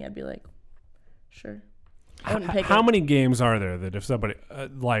asked me, I'd be like, sure. I wouldn't pick How it. many games are there that if somebody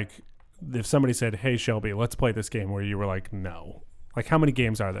if somebody said, "Hey Shelby, let's play this game," where you were like, "No," like how many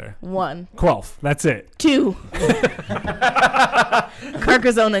games are there? 1, Quelf. That's it. 2.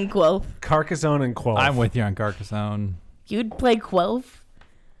 Carcassonne and Quelf. Carcassonne and Quelf. I'm with you on Carcassonne. You'd play Quelf?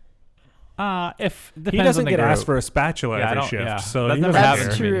 If He depends doesn't on the get group. asked for a spatula Yeah, I every don't- shift, yeah. so That's he never doesn't happened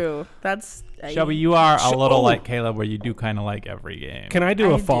That's to me. true. That's Shelby, you are a little Oh. like Caleb, where you do kind of like every game. Can I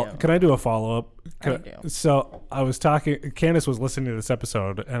do I a do. Can I do a follow up? I do. So I was talking. Candace was listening to this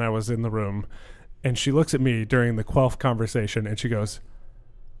episode, and I was in the room, and she looks at me during the Quelf conversation, and she goes,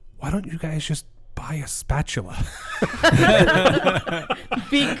 "Why don't you guys just buy a spatula?"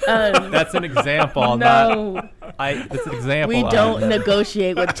 because That's an example. no, That's an example. we of- don't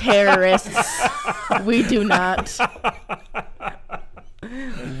negotiate with terrorists. We do not.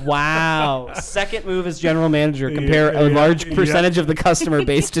 Wow. Second move as general manager. Compare a Yeah, large yeah. percentage of the customer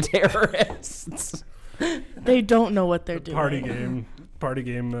base to terrorists. They don't know what they're doing. Party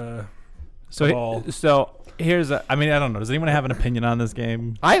game. So, so here's I mean, I don't know. Does anyone have an opinion on this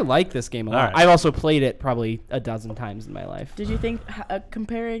game? I like this game a lot. All right. I've also played it probably a dozen times in my life. Did you think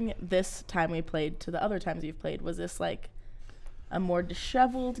comparing this time we played to the other times you've played, was this like a more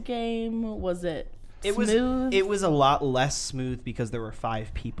disheveled game? Was it smooth? It was a lot less smooth because there were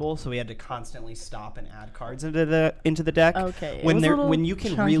 5 people, so we had to constantly stop and add cards into the deck. Okay, it When was a little when you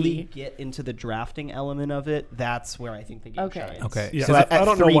can really chunky. get into the drafting element of it, that's where I think the game Okay. shines. Okay. Yeah, So I at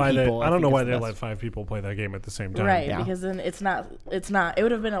don't know 3 why people, I don't think know it's why the they best. let 5 people play that game at the same time. Right, Yeah. because then it's not. It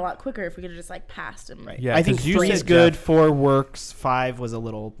would have been a lot quicker if we could have just like passed him. Right. Yeah, I think 'cause you 3 is said, good, Jeff- 4 works, 5 was a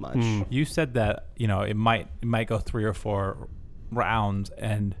little much. Mm. You said that it might go 3 or 4 rounds,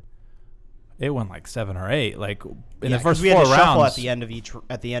 and it went like 7 or 8. Like in Yeah, the 'cause first we had 4 to shuffle rounds. at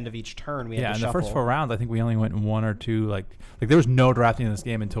the end of each turn. We had Yeah, to in shuffle. the first 4 rounds, I think we only went 1 or 2. Like there was no drafting in this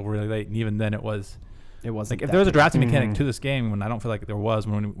game until really late, and even then it was It wasn't like if that there was a good. drafting mechanic Mhm. to this game, when I don't feel like there was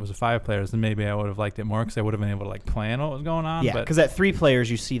when it was a 5 players, then maybe I would have liked it more because I would have been able to like plan what was going on. Yeah, but because at 3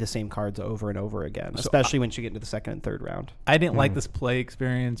 players you see the same cards over and over again, especially once you get into the second and third round. I didn't like this play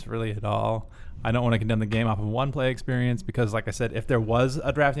experience really at all. I don't want to condemn the game off of one play experience because, like I said, if there was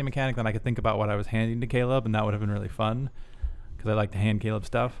a drafting mechanic, then I could think about what I was handing to Caleb, and that would have been really fun because I like to hand Caleb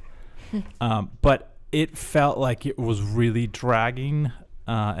stuff. But it felt like it was really dragging,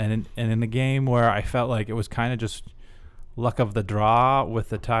 and in the game where I felt like it was kind of just luck of the draw with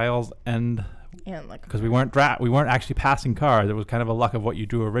the tiles, and And like because we weren't actually passing cards, it was kind of a luck of what you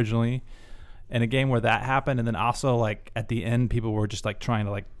drew originally. In a game where that happened, and then also like at the end, people were just like trying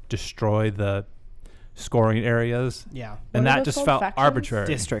to like destroy the scoring areas, Yeah. and What are that those just called? felt Factions? arbitrary.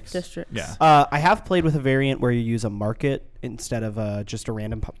 Districts. districts. Yeah. I have played with a variant where you use a market instead of just a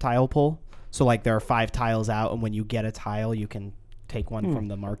random tile pull. So like there are 5 tiles out, and when you get a tile, you can take one from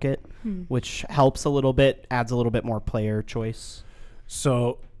the market, which helps a little bit, adds a little bit more player choice.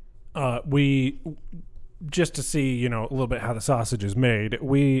 So we just to see, a little bit how the sausage is made,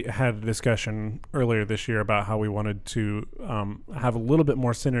 we had a discussion earlier this year about how we wanted to have a little bit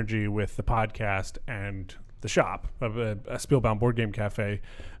more synergy with the podcast and the shop, a Spielbound Board Game Cafe.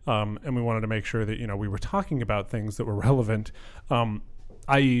 And we wanted to make sure that, we were talking about things that were relevant,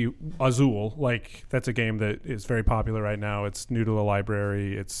 i.e. Azul. Like, that's a game that is very popular right now. It's new to the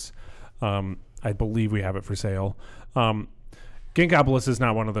library. It's, I believe we have it for sale. Ginkopolis is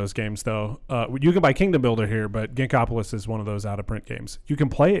not one of those games, though. You can buy Kingdom Builder here, but Ginkopolis is one of those out-of-print games. You can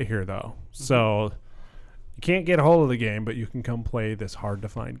play it here, though. So you can't get a hold of the game, but you can come play this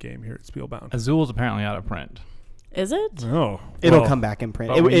hard-to-find game here at Spielbound. Azul is apparently out of print. Is it? Oh. It'll well, come back in print.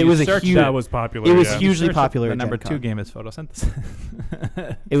 but It when you was a search huge. That was popular. It was yeah. huge. Hugely Search popular The at number Gen 2 Con. game is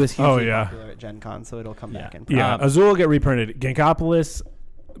photosynthesis. It was hugely yeah. popular at Gen Con, so it'll come back Yeah. in print. Yeah, Azul will get reprinted. Ginkopolis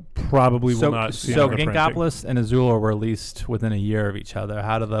probably so will not see so another printing. Ginkopolis and Azul were released within a year of each other.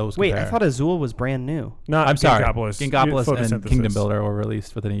 How do those Wait, compare? I thought Azul was brand new. Not I'm sorry. Ginkopolis. Ginkopolis and Photosynthesis. Kingdom Builder were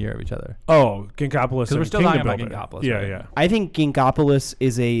released within a year of each other. Oh, Ginkopolis. Because we're and still Kingdom talking about Builder. Ginkopolis, Yeah, right? yeah. I think Ginkopolis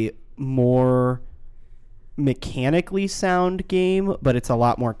is a more mechanically sound game, but it's a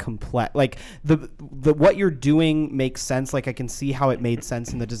lot more complex. Like the what you're doing makes sense. Like I can see how it made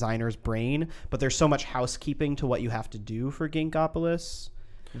sense in the designer's brain, but there's so much housekeeping to what you have to do for Ginkopolis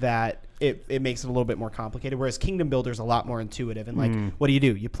that it makes it a little bit more complicated. Whereas Kingdom Builder is a lot more intuitive. And like, what do?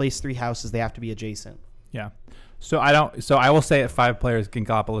 You place 3 houses; they have to be adjacent. Yeah. So I will say at 5 players,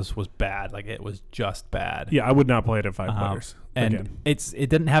 Ginkopolis was bad. Like it was just bad. Yeah, I would not play it at 5 players. And Again. it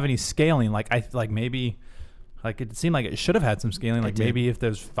didn't have any scaling. Maybe it seemed like it should have had some scaling. Like did. maybe if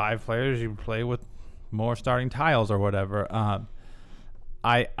there's 5 players, you play with more starting tiles or whatever.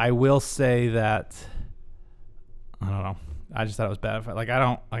 I will say that I don't know. I just thought it was bad. Maybe I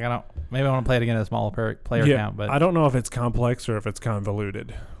want to play it again at a small player count. But I don't know if it's complex or if it's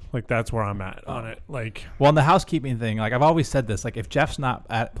convoluted. Like that's where I'm at on it. Like, well, in the housekeeping thing, like I've always said this, like if Jeff's not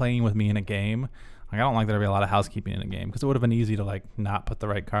playing with me in a game, like I don't like there to be a lot of housekeeping in a game because it would have been easy to like not put the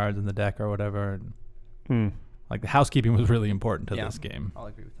right cards in the deck or whatever. Like the housekeeping was really important to this game. I'll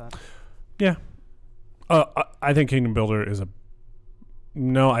agree with that. yeah. I think Kingdom Builder is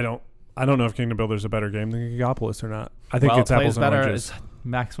no, I don't know if Kingdom Builder is a better game than Ginkopolis or not. I think it's it plays apples and better. oranges. It's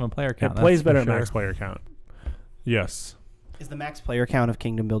maximum player count. It plays that's better for at sure. max player count. Yes. Is the max player count of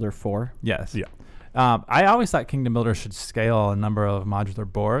Kingdom Builder 4? Yes. Yeah. I always thought Kingdom Builder should scale a number of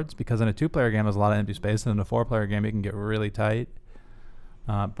modular boards because in a 2-player game there's a lot of empty space, and in a 4-player game it can get really tight.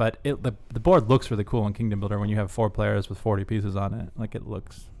 But the board looks really cool in Kingdom Builder when you have 4 players with 40 pieces on it. Like it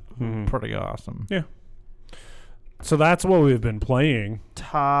looks pretty awesome. Yeah. So that's what we've been playing.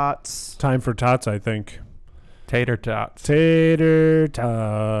 Tots. Time for tots, I think. Tater tots. Tater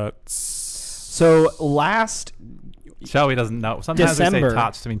tots. So last Shelby doesn't know. Sometimes we December. say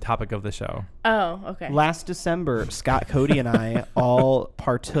tots to mean topic of the show. Oh, okay. Last December, Scott, Cody, and I all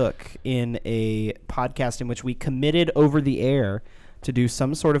partook in a podcast in which we committed over the air to do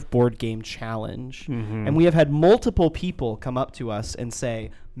some sort of board game challenge. And we have had multiple people come up to us and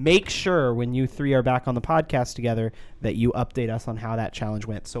say, make sure when you 3 are back on the podcast together that you update us on how that challenge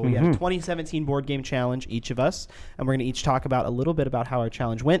went. So we had a 2017 board game challenge, each of us, and we're going to each talk about a little bit about how our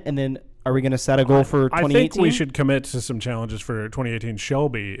challenge went. And then are we going to set a goal for 2018? I think we should commit to some challenges for 2018.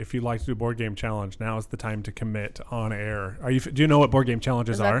 Shelby, if you'd like to do a board game challenge, now is the time to commit on air. Do you know what board game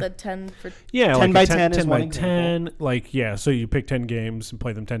challenges Is that are? the 10 for... Yeah, 10 like by a 10 is 10 one by example. 10. Like, yeah, so you pick 10 games and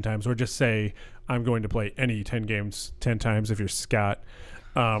play them 10 times, or just say, I'm going to play any 10 games 10 times if you're Scott.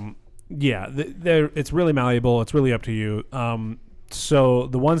 Yeah, it's really malleable. It's really up to you. So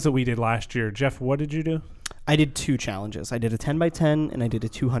the ones that we did last year, Jeff, what did you do? I did 2 challenges. I did a 10 by 10 and I did a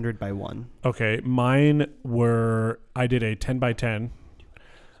 200 by 1. Okay, mine were, I did a 10 by 10.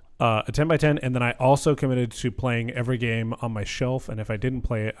 A 10 by 10, and then I also committed to playing every game on my shelf, and if I didn't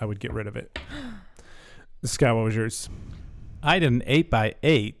play it, I would get rid of it. Scott, what was yours? I did an 8 by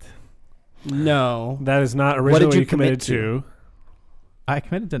 8. No. That is not What originally did you committed commit to? I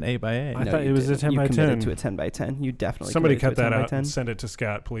committed to an 8 by 8. I No, thought you it was didn't. a 10 you by committed 10. to a 10 by 10. You definitely Somebody committed cut to a that 10 by out 10. and send it to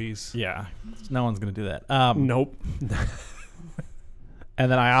Scott, please. Yeah. No one's going to do that. Nope.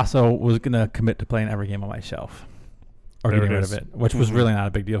 And then I also was going to commit to playing every game on my shelf. Or There getting it rid is. of it, which was really not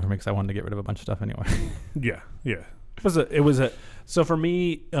a big deal for me because I wanted to get rid of a bunch of stuff anyway. Yeah. So for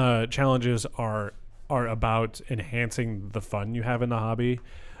me, challenges are about enhancing the fun you have in the hobby,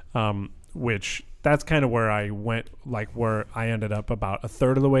 which that's kind of where I went, like where I ended up about a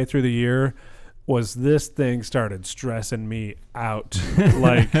third of the way through the year was this thing started stressing me out.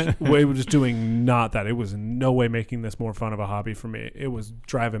 Like it was doing not that. It was in no way making this more fun of a hobby for me. It was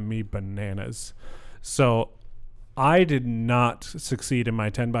driving me bananas. So I did not succeed in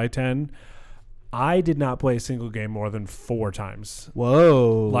my 10 by 10. I did not play a single game more than 4 times.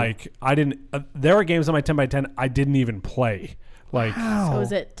 Whoa. Like I didn't. There are games on my 10 by 10 I didn't even play. Like So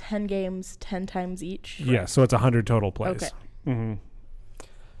is it 10 games 10 times each? yeah, so it's 100 total plays. Okay. Mm-hmm.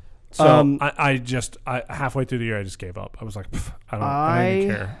 So Um, I halfway through the year I just gave up. I was like, I don't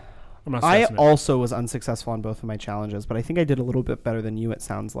even care. I'm not I stressing it. also was unsuccessful on both of my challenges, but I think I did a little bit better than you, it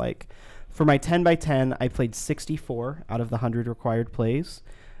sounds like. For my 10x10, I played 64 out of the 100 required plays.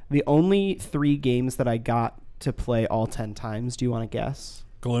 The only 3 games that I got to play all 10 times, do you want to guess?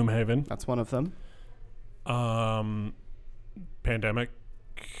 Gloomhaven. That's one of them. Pandemic.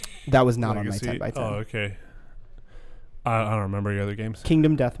 That was not Legacy. on my 10x10. Oh, okay. I don't remember your other games.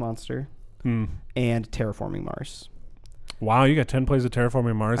 Kingdom Death Monster Hmm. and Terraforming Mars. Wow, you got 10 plays of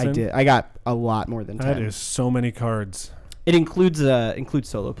Terraforming Mars I in? did. I got a lot more than 10. That is so many cards. It includes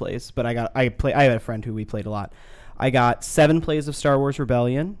solo plays, but I had a friend who we played a lot. I got 7 plays of Star Wars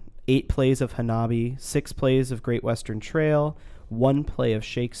Rebellion, 8 plays of Hanabi, 6 plays of Great Western Trail, 1 play of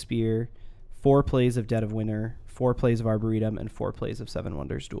Shakespeare, 4 plays of Dead of Winter, 4 plays of Arboretum, and 4 plays of Seven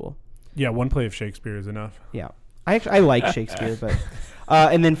Wonders Duel. Yeah, 1 play of Shakespeare is enough. Yeah, I like Shakespeare, but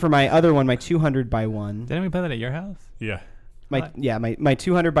and then for my other one, my 200 by 1. Didn't we play that at your house? Yeah. My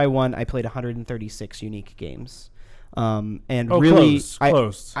 200 by 1, I played 136 unique games. And Oh, really,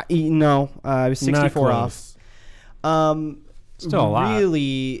 close. I was 64 Not off. close. Still a lot.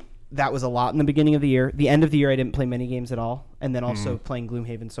 Really, that was a lot in the beginning of the year. The end of the year, I didn't play many games at all, and then also playing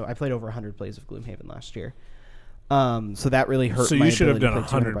Gloomhaven. So I played over 100 plays of Gloomhaven last year. So that really hurt. So my you should have ability done to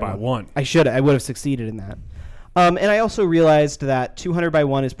play 100 by 1. I should. I would have succeeded in that. And I also realized that 200 by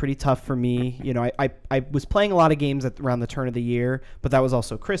 1 is pretty tough for me. You know, I was playing a lot of games around the turn of the year, but that was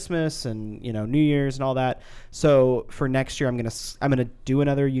also Christmas and, you know, New Year's and all that. So for next year, I'm gonna do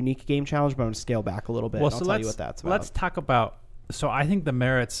another unique game challenge, but I'm gonna scale back a little bit. Well, and so I'll tell you what that's about. let's talk about. So I think the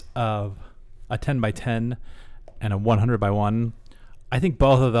merits of a 10 by 10 and a 100 by 1. I think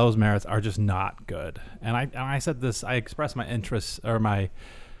both of those merits are just not good. And I said this. I expressed my interest or my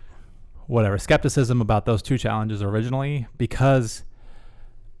skepticism about those 2 challenges originally because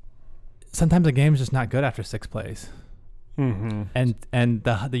sometimes a game's just not good after 6 plays. Mm-hmm. And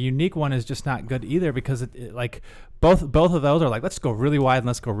the unique one is just not good either because it like both of those are like, let's go really wide and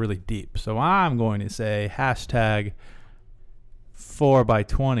let's go really deep. So I'm going to say hashtag 4 by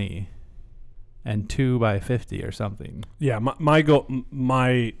 20 and 2 by 50 or something. Yeah, my goal,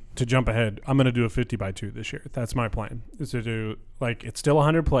 to jump ahead, I'm going to do a 50 by 2 this year. That's my plan, is to do, like, it's still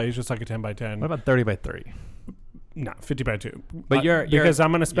 100 plays, just like a 10 by 10. What about 30 by 3? No, 50 by 2. But because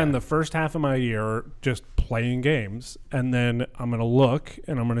I'm going to spend the first half of my year just playing games, and then I'm going to look,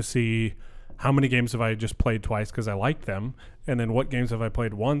 and I'm going to see how many games have I just played twice because I liked them, and then what games have I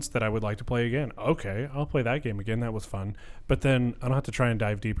played once that I would like to play again. Okay, I'll play that game again. That was fun. But then I don't have to try and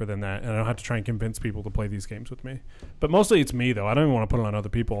dive deeper than that, and I don't have to try and convince people to play these games with me. But mostly it's me, though. I don't even want to put it on other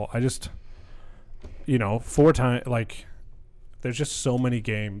people. I just, 4 times, like, there's just so many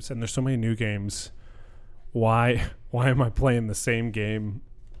games, and there's so many new games. Why am I playing the same game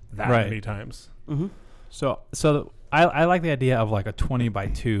that many times? Mm-hmm. So I like the idea of like a 20 by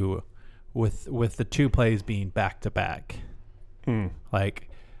 2 with the 2 plays being back to back. Like,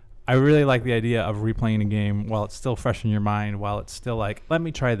 I really like the idea of replaying a game while it's still fresh in your mind, while it's still like, let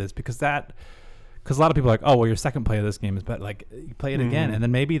me try this, because a lot of people are like, oh, well, your second play of this game is better. Like, you play it again, and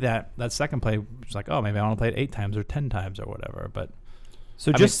then maybe that second play is like, oh, maybe I want to play it 8 times or 10 times or whatever. But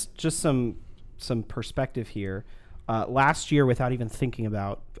so just some perspective here. Last year, without even thinking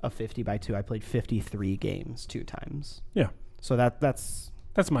about a 50 by 2, I played 53 games 2 times. Yeah. So that's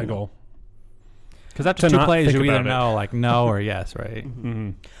my goal. because after To 2 not plays, think you either about it. know like no or yes, right?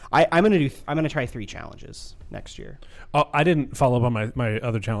 Mm-hmm. I'm gonna try 3 challenges next year. Oh, I didn't follow up on my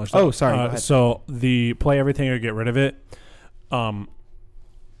other challenge. Oh, sorry, go ahead. So the play everything or get rid of it.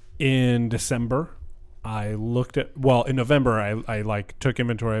 In December, I looked at. Well, in November, I like took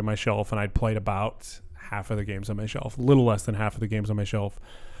inventory of my shelf, and I'd played about half of the games on my shelf, a little less than half of the games on my shelf.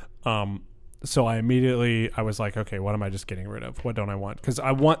 So I was like, okay, what am I just getting rid of? What don't I want? Because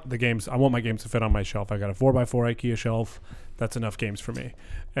I want my games to fit on my shelf. I got a 4x4 IKEA shelf. That's enough games for me.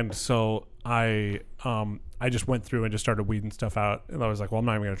 And so I just went through and just started weeding stuff out. And I was like, well, I'm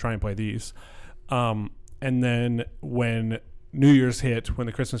not even going to try and play these. And then when New Year's hit, when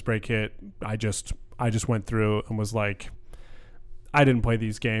the Christmas break hit, I just went through and was like, I didn't play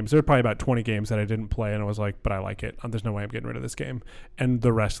these games. There were probably about 20 games that I didn't play, and I was like, but I like it. There's no way I'm getting rid of this game. And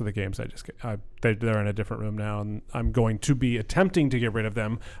the rest of the games, they're in a different room now, and I'm going to be attempting to get rid of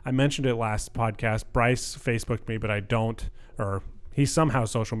them. I mentioned it last podcast. Bryce Facebooked me, but I don't, or he somehow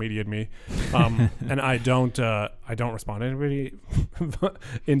social media'd me, and I don't respond to anybody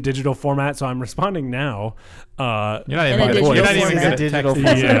in digital format. So I'm responding now. You're not In even a good digital at format. digital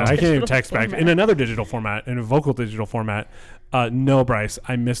texting. Yeah, I can't even text back in another digital format, in a vocal digital format. No, Bryce,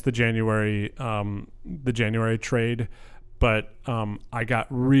 I missed the January trade, but I got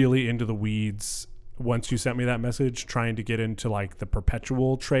really into the weeds once you sent me that message, trying to get into like the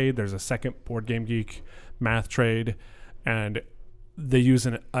perpetual trade. There's a second Board Game Geek math trade, and they use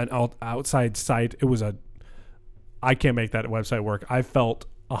an outside site. I can't make that website work. I felt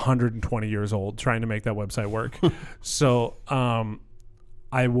 120 years old trying to make that website work. So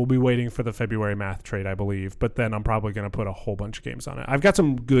I will be waiting for the February math trade, I believe, but then I'm probably going to put a whole bunch of games on it. I've got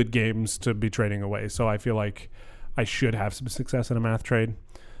some good games to be trading away, so I feel like I should have some success in a math trade.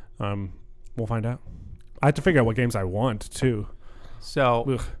 We'll find out. I have to figure out what games I want, too. So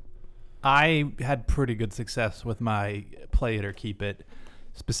Ugh. I had pretty good success with my play it or keep it.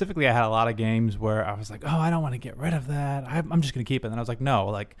 Specifically, I had a lot of games where I was like, oh, I don't want to get rid of that. I'm just going to keep it. And then I was like, no,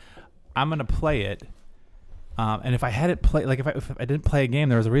 like I'm going to play it. And if I had it play, like if I didn't play a game,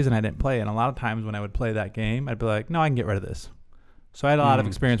 there was a reason I didn't play it. And a lot of times when I would play that game, I'd be like, no, I can get rid of this. So I had a lot of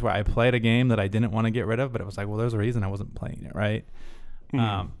experience where I played a game that I didn't want to get rid of, but it was like, well, there's a reason I wasn't playing it, right?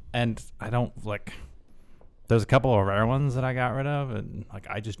 And I don't like. There's a couple of rare ones that I got rid of, and like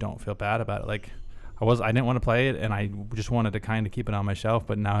I just don't feel bad about it. Like I didn't want to play it, and I just wanted to kind of keep it on my shelf.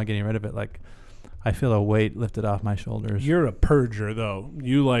 But now getting rid of it, like I feel a weight lifted off my shoulders. You're a purger, though.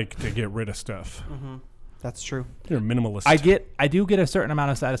 You like to get rid of stuff. That's true. You're a minimalist. I do get a certain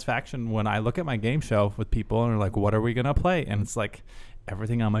amount of satisfaction when I look at my game shelf with people and they're like, what are we gonna play? And it's like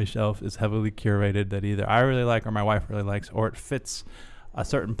everything on my shelf is heavily curated that either I really like or my wife really likes, or it fits a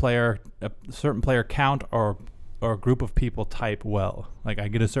certain player count or a group of people type well. Like I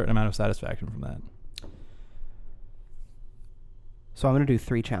get a certain amount of satisfaction from that. So I'm going to do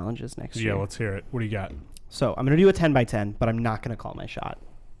 3 challenges next year. Yeah, let's hear it. What do you got? So I'm going to do a 10 by 10, but I'm not going to call my shot.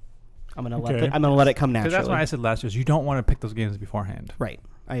 I'm going to let it come naturally. Because that's what I said last year. Is you don't want to pick those games beforehand. Right.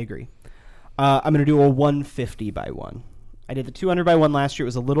 I agree. I'm going to do a 150 by 1. I did the 200 by 1 last year. It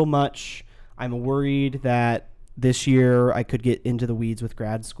was a little much. I'm worried that this year I could get into the weeds with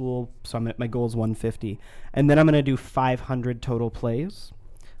grad school, so my goal is 150. And then I'm going to do 500 total plays.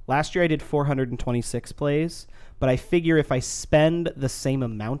 Last year I did 426 plays, but I figure if I spend the same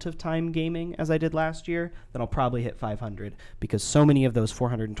amount of time gaming as I did last year, then I'll probably hit 500, because so many of those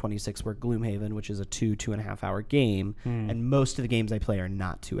 426 were Gloomhaven, which is a 2.5 hour game, and most of the games I play are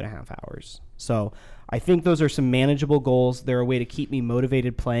not 2.5 hours. So I think those are some manageable goals. They're a way to keep me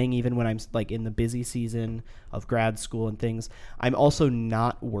motivated playing even when I'm like in the busy season of grad school and things. I'm also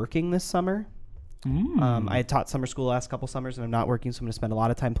not working this summer. I had taught summer school the last couple summers, and I'm not working, so I'm going to spend a lot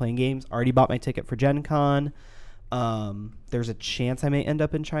of time playing games. Already bought my ticket for Gen Con. There's a chance I may end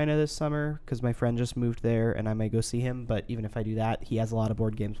up in China this summer because my friend just moved there, and I may go see him. But even if I do that, he has a lot of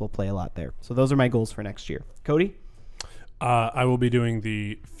board games. We'll play a lot there. So those are my goals for next year. Cody? I will be doing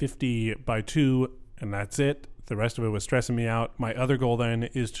the 50 by 2, and that's it. The rest of it was stressing me out. My other goal then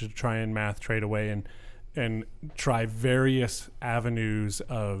is to try and math trade away and try various avenues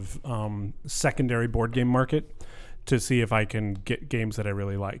of secondary board game market to see if I can get games that I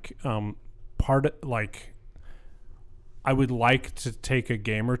really like. I would like to take a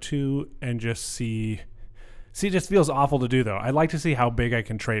game or two and just see. It just feels awful to do, though. I'd like to see how big I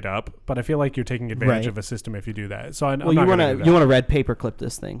can trade up, but I feel like you're taking advantage of a system if you do that. So you want to red paperclip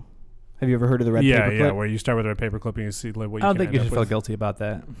this thing. Have you ever heard of the red paperclip? Yeah, where you start with a red paperclip and you see what you can I don't think you should feel with. guilty about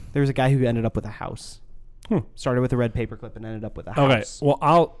that. There was a guy who ended up with a house. Started with a red paperclip and ended up with a house. Okay,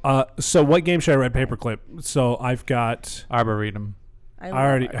 well, so what game should I red paperclip? So I've got Arboretum. I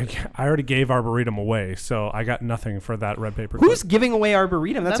already gave Arboretum away, so I got nothing for that red paperclip. Who's giving away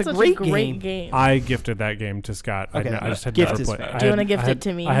Arboretum? That's a such great game. I gifted that game to Scott. Okay, I just had gift never is played. fair. Do you want to gift it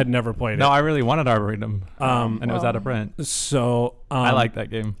to me? I had never played No, it. I really wanted Arboretum, and it was out of print. So I like that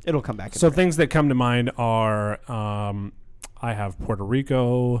game. It'll come back. So things that come to mind are I have Puerto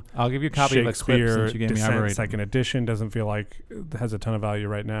Rico. I'll give you a copy of the clip since you gave me Descent Arboretum. Second Edition doesn't feel like it has a ton of value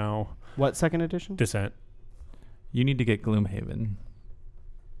right now. What second edition? Descent. You need to get Gloomhaven.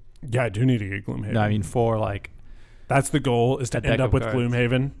 Yeah, I do need to get Gloomhaven. No, I mean that's the goal, is to a deck end up of with cards.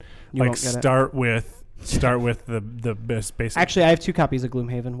 Gloomhaven. You won't get it. Start with the best basic. Actually, I have 2 copies of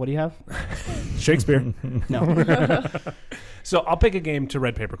Gloomhaven. What do you have? Shakespeare. No. So I'll pick a game to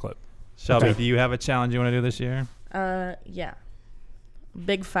red paperclip. Shelby, Okay. do you have a challenge you want to do this year? Yeah.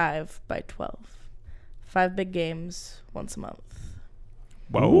 Big 5 by 12. 5 big games once a month.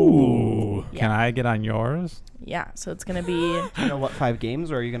 Whoa. Yeah. Can I get on yours? Yeah, so it's going to be... You know what 5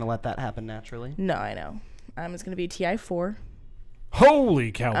 games, or are you going to let that happen naturally? No, I know. It's going to be TI4.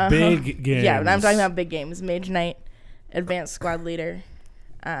 Holy cow, big games. Yeah, but I'm talking about big games. Mage Knight, Advanced Squad Leader,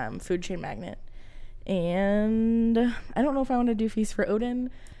 Food Chain Magnet. And I don't know if I want to do Feast for Odin,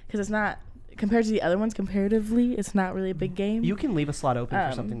 because it's not... Compared to the other ones, comparatively, it's not really a big game. You can leave a slot open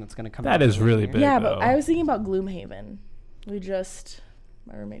for something that's going to come out. That is really later. big. Yeah, though. but I was thinking about Gloomhaven.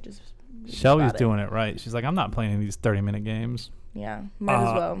 My roommate just Shelby's about it. doing it right. She's like, I'm not playing these 30-minute games. Yeah, might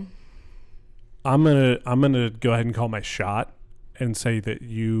as well. I'm gonna go ahead and call my shot and say that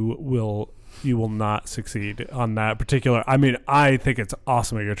you will not succeed on that particular. I mean, I think it's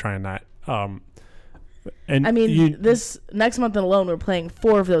awesome that you're trying that. And I mean, this next month alone, we're playing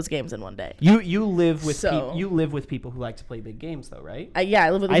 4 of those games in one day. You live with So- you live with people who like to play big games, though, right? Yeah,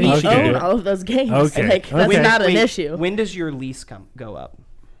 I live with I people think who she can own do it. all of those games. Okay. Like, that's Okay. not an Wait, issue. When does your lease go up?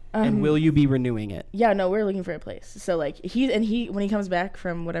 And will you be renewing it? Yeah, no, we're looking for a place. So like when he comes back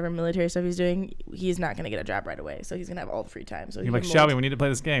from whatever military stuff he's doing, he's not gonna get a job right away. So he's gonna have all the free time. So You're like, Shelby, we need to play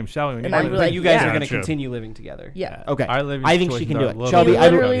this game. Shelby, we need And to I'm play But this like, you guys yeah. are going to Gotcha. continue living together. Yeah. Okay. Our living I think she situations can do are it. a little Shelby, He bit I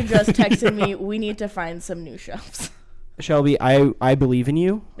literally different. just texted me, we need to find some new shelves. Shelby, I believe in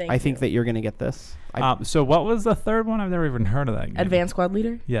you. Thank I think you. that you're going to get this. So what was the third one? I've never even heard of that game. Advanced Squad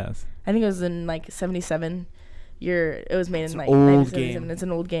Leader. Yes. I think it was in like 77. It was made It's in an like old 1977. game. It's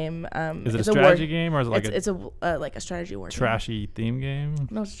an old game. Is it it's a strategy game or is it like it's like a strategy war game. trashy theme game?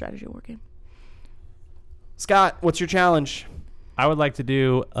 No, it's a strategy war game. Scott, what's your challenge? I would like to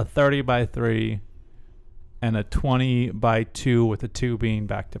do a 30 by 3 and a 20 by 2 with the 2 being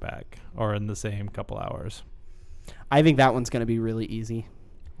back to back or in the same couple hours. I think that one's going to be really easy.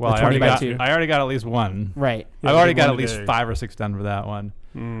 Well, The I already 20 by got 2. I already got at least one. Right. Yeah, I've already you got won at least today. 5 or 6 done for that one.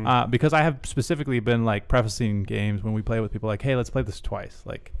 Because I have specifically been like prefacing games when we play with people like, hey, let's play this twice.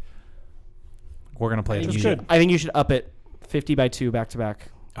 Like, we're going to play I it think, you immediately. should, I think you should up it 50 by 2 back to back.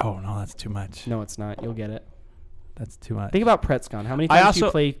 Oh, no, that's too much. No, it's not. You'll get it. That's too much. Think about PretzCon. How many I times do you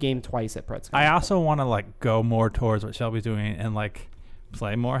also- play a game twice at PretzCon? I also want to like go more towards what Shelby's doing and like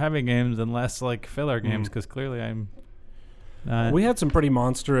play more heavy games and less like filler games because clearly I'm. We had some pretty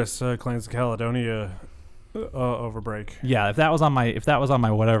monstrous Clans of Caledonia over break. Yeah, if that was on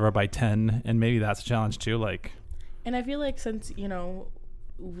my whatever by 10, and maybe that's a challenge too. Like, And I feel like since,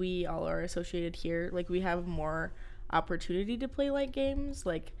 we all are associated here, like we have more opportunity to play light games.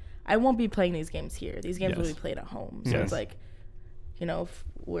 Like I won't be playing these games here. These games will Yes. be played at home. So Yes. it's like, if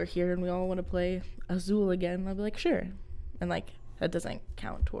we're here and we all want to play Azul again, I'll be like, sure. And like that doesn't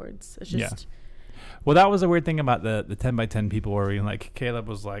count towards. It's Yeah. just well, that was a weird thing about the 10 by 10 people where like Caleb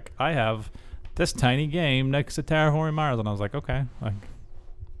was like, I have this tiny game next to Terraforming Mars, and I was like, okay, like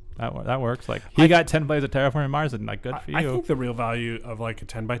that works. Like he got 10 plays of Terraforming Mars, and like good for you. I think the real value of like a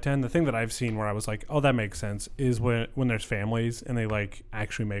 10 by 10, the thing that I've seen where I was like, oh, that makes sense, is when there's families and they like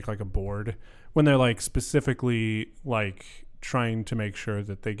actually make like a board when they're like specifically like trying to make sure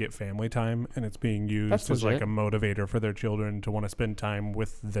that they get family time and it's being used That's as like legit. a motivator for their children to want to spend time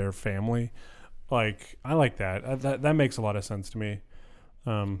with their family. Like I like that. That makes a lot of sense to me.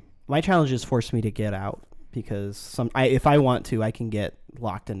 My challenge is force me to get out because if I want to, I can get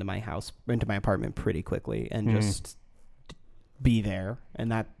locked into my apartment pretty quickly and just be there, and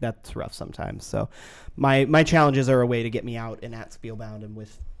that's rough sometimes. So my challenges are a way to get me out and at Spielbound and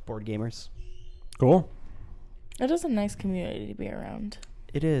with board gamers. Cool. it is a nice community to be around.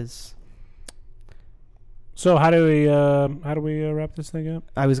 It is. So how do we wrap this thing up?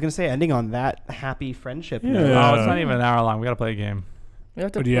 I was gonna say, ending on that happy friendship Yeah. note. Oh, it's not even an hour long. We got to play a game. We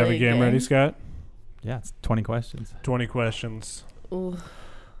have to Do you have play a game ready, Scott? Yeah, it's 20 questions. 20 questions. Ooh.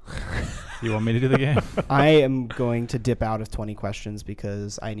 You want me to do the game? I am going to dip out of 20 questions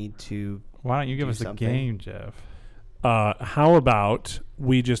because I need to. Why don't you give Do us a something. game, Jeff? How about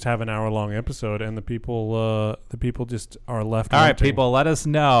we just have an hour-long episode and the people just are left. All right, wanting. people, let us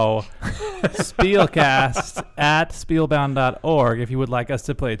know. Spielcast at spielbound.org if you would like us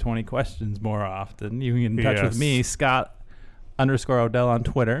to play 20 questions more often. You can get in touch with Yes. me, Scott_Odell on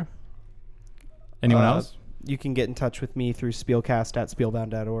Twitter. Anyone else? You can get in touch with me through Spielcast at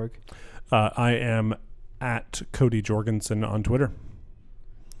spielbound.org. I am at Cody Jorgensen on Twitter.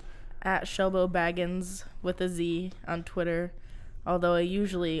 At Shelbo Baggins with a Z on Twitter, although I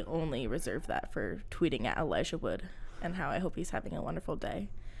usually only reserve that for tweeting at Elijah Wood and how I hope he's having a wonderful day.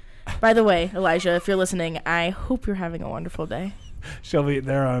 By the way, Elijah, if you're listening, I hope you're having a wonderful day. Shelby,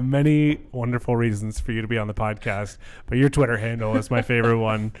 there are many wonderful reasons for you to be on the podcast, but your Twitter handle is my favorite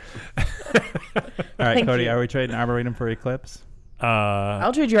one. All right, Thank Cody, you. are we trading Arboretum for Eclipse?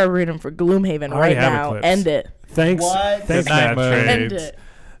 I'll trade your Arboretum for Gloomhaven I already right have now. Eclipse. End it. Thanks. What? Thanks, Good night, Matt Moon. End Trades. it.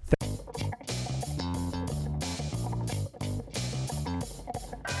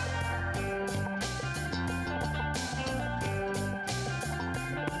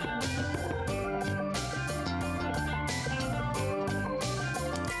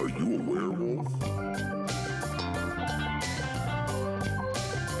 Are you aware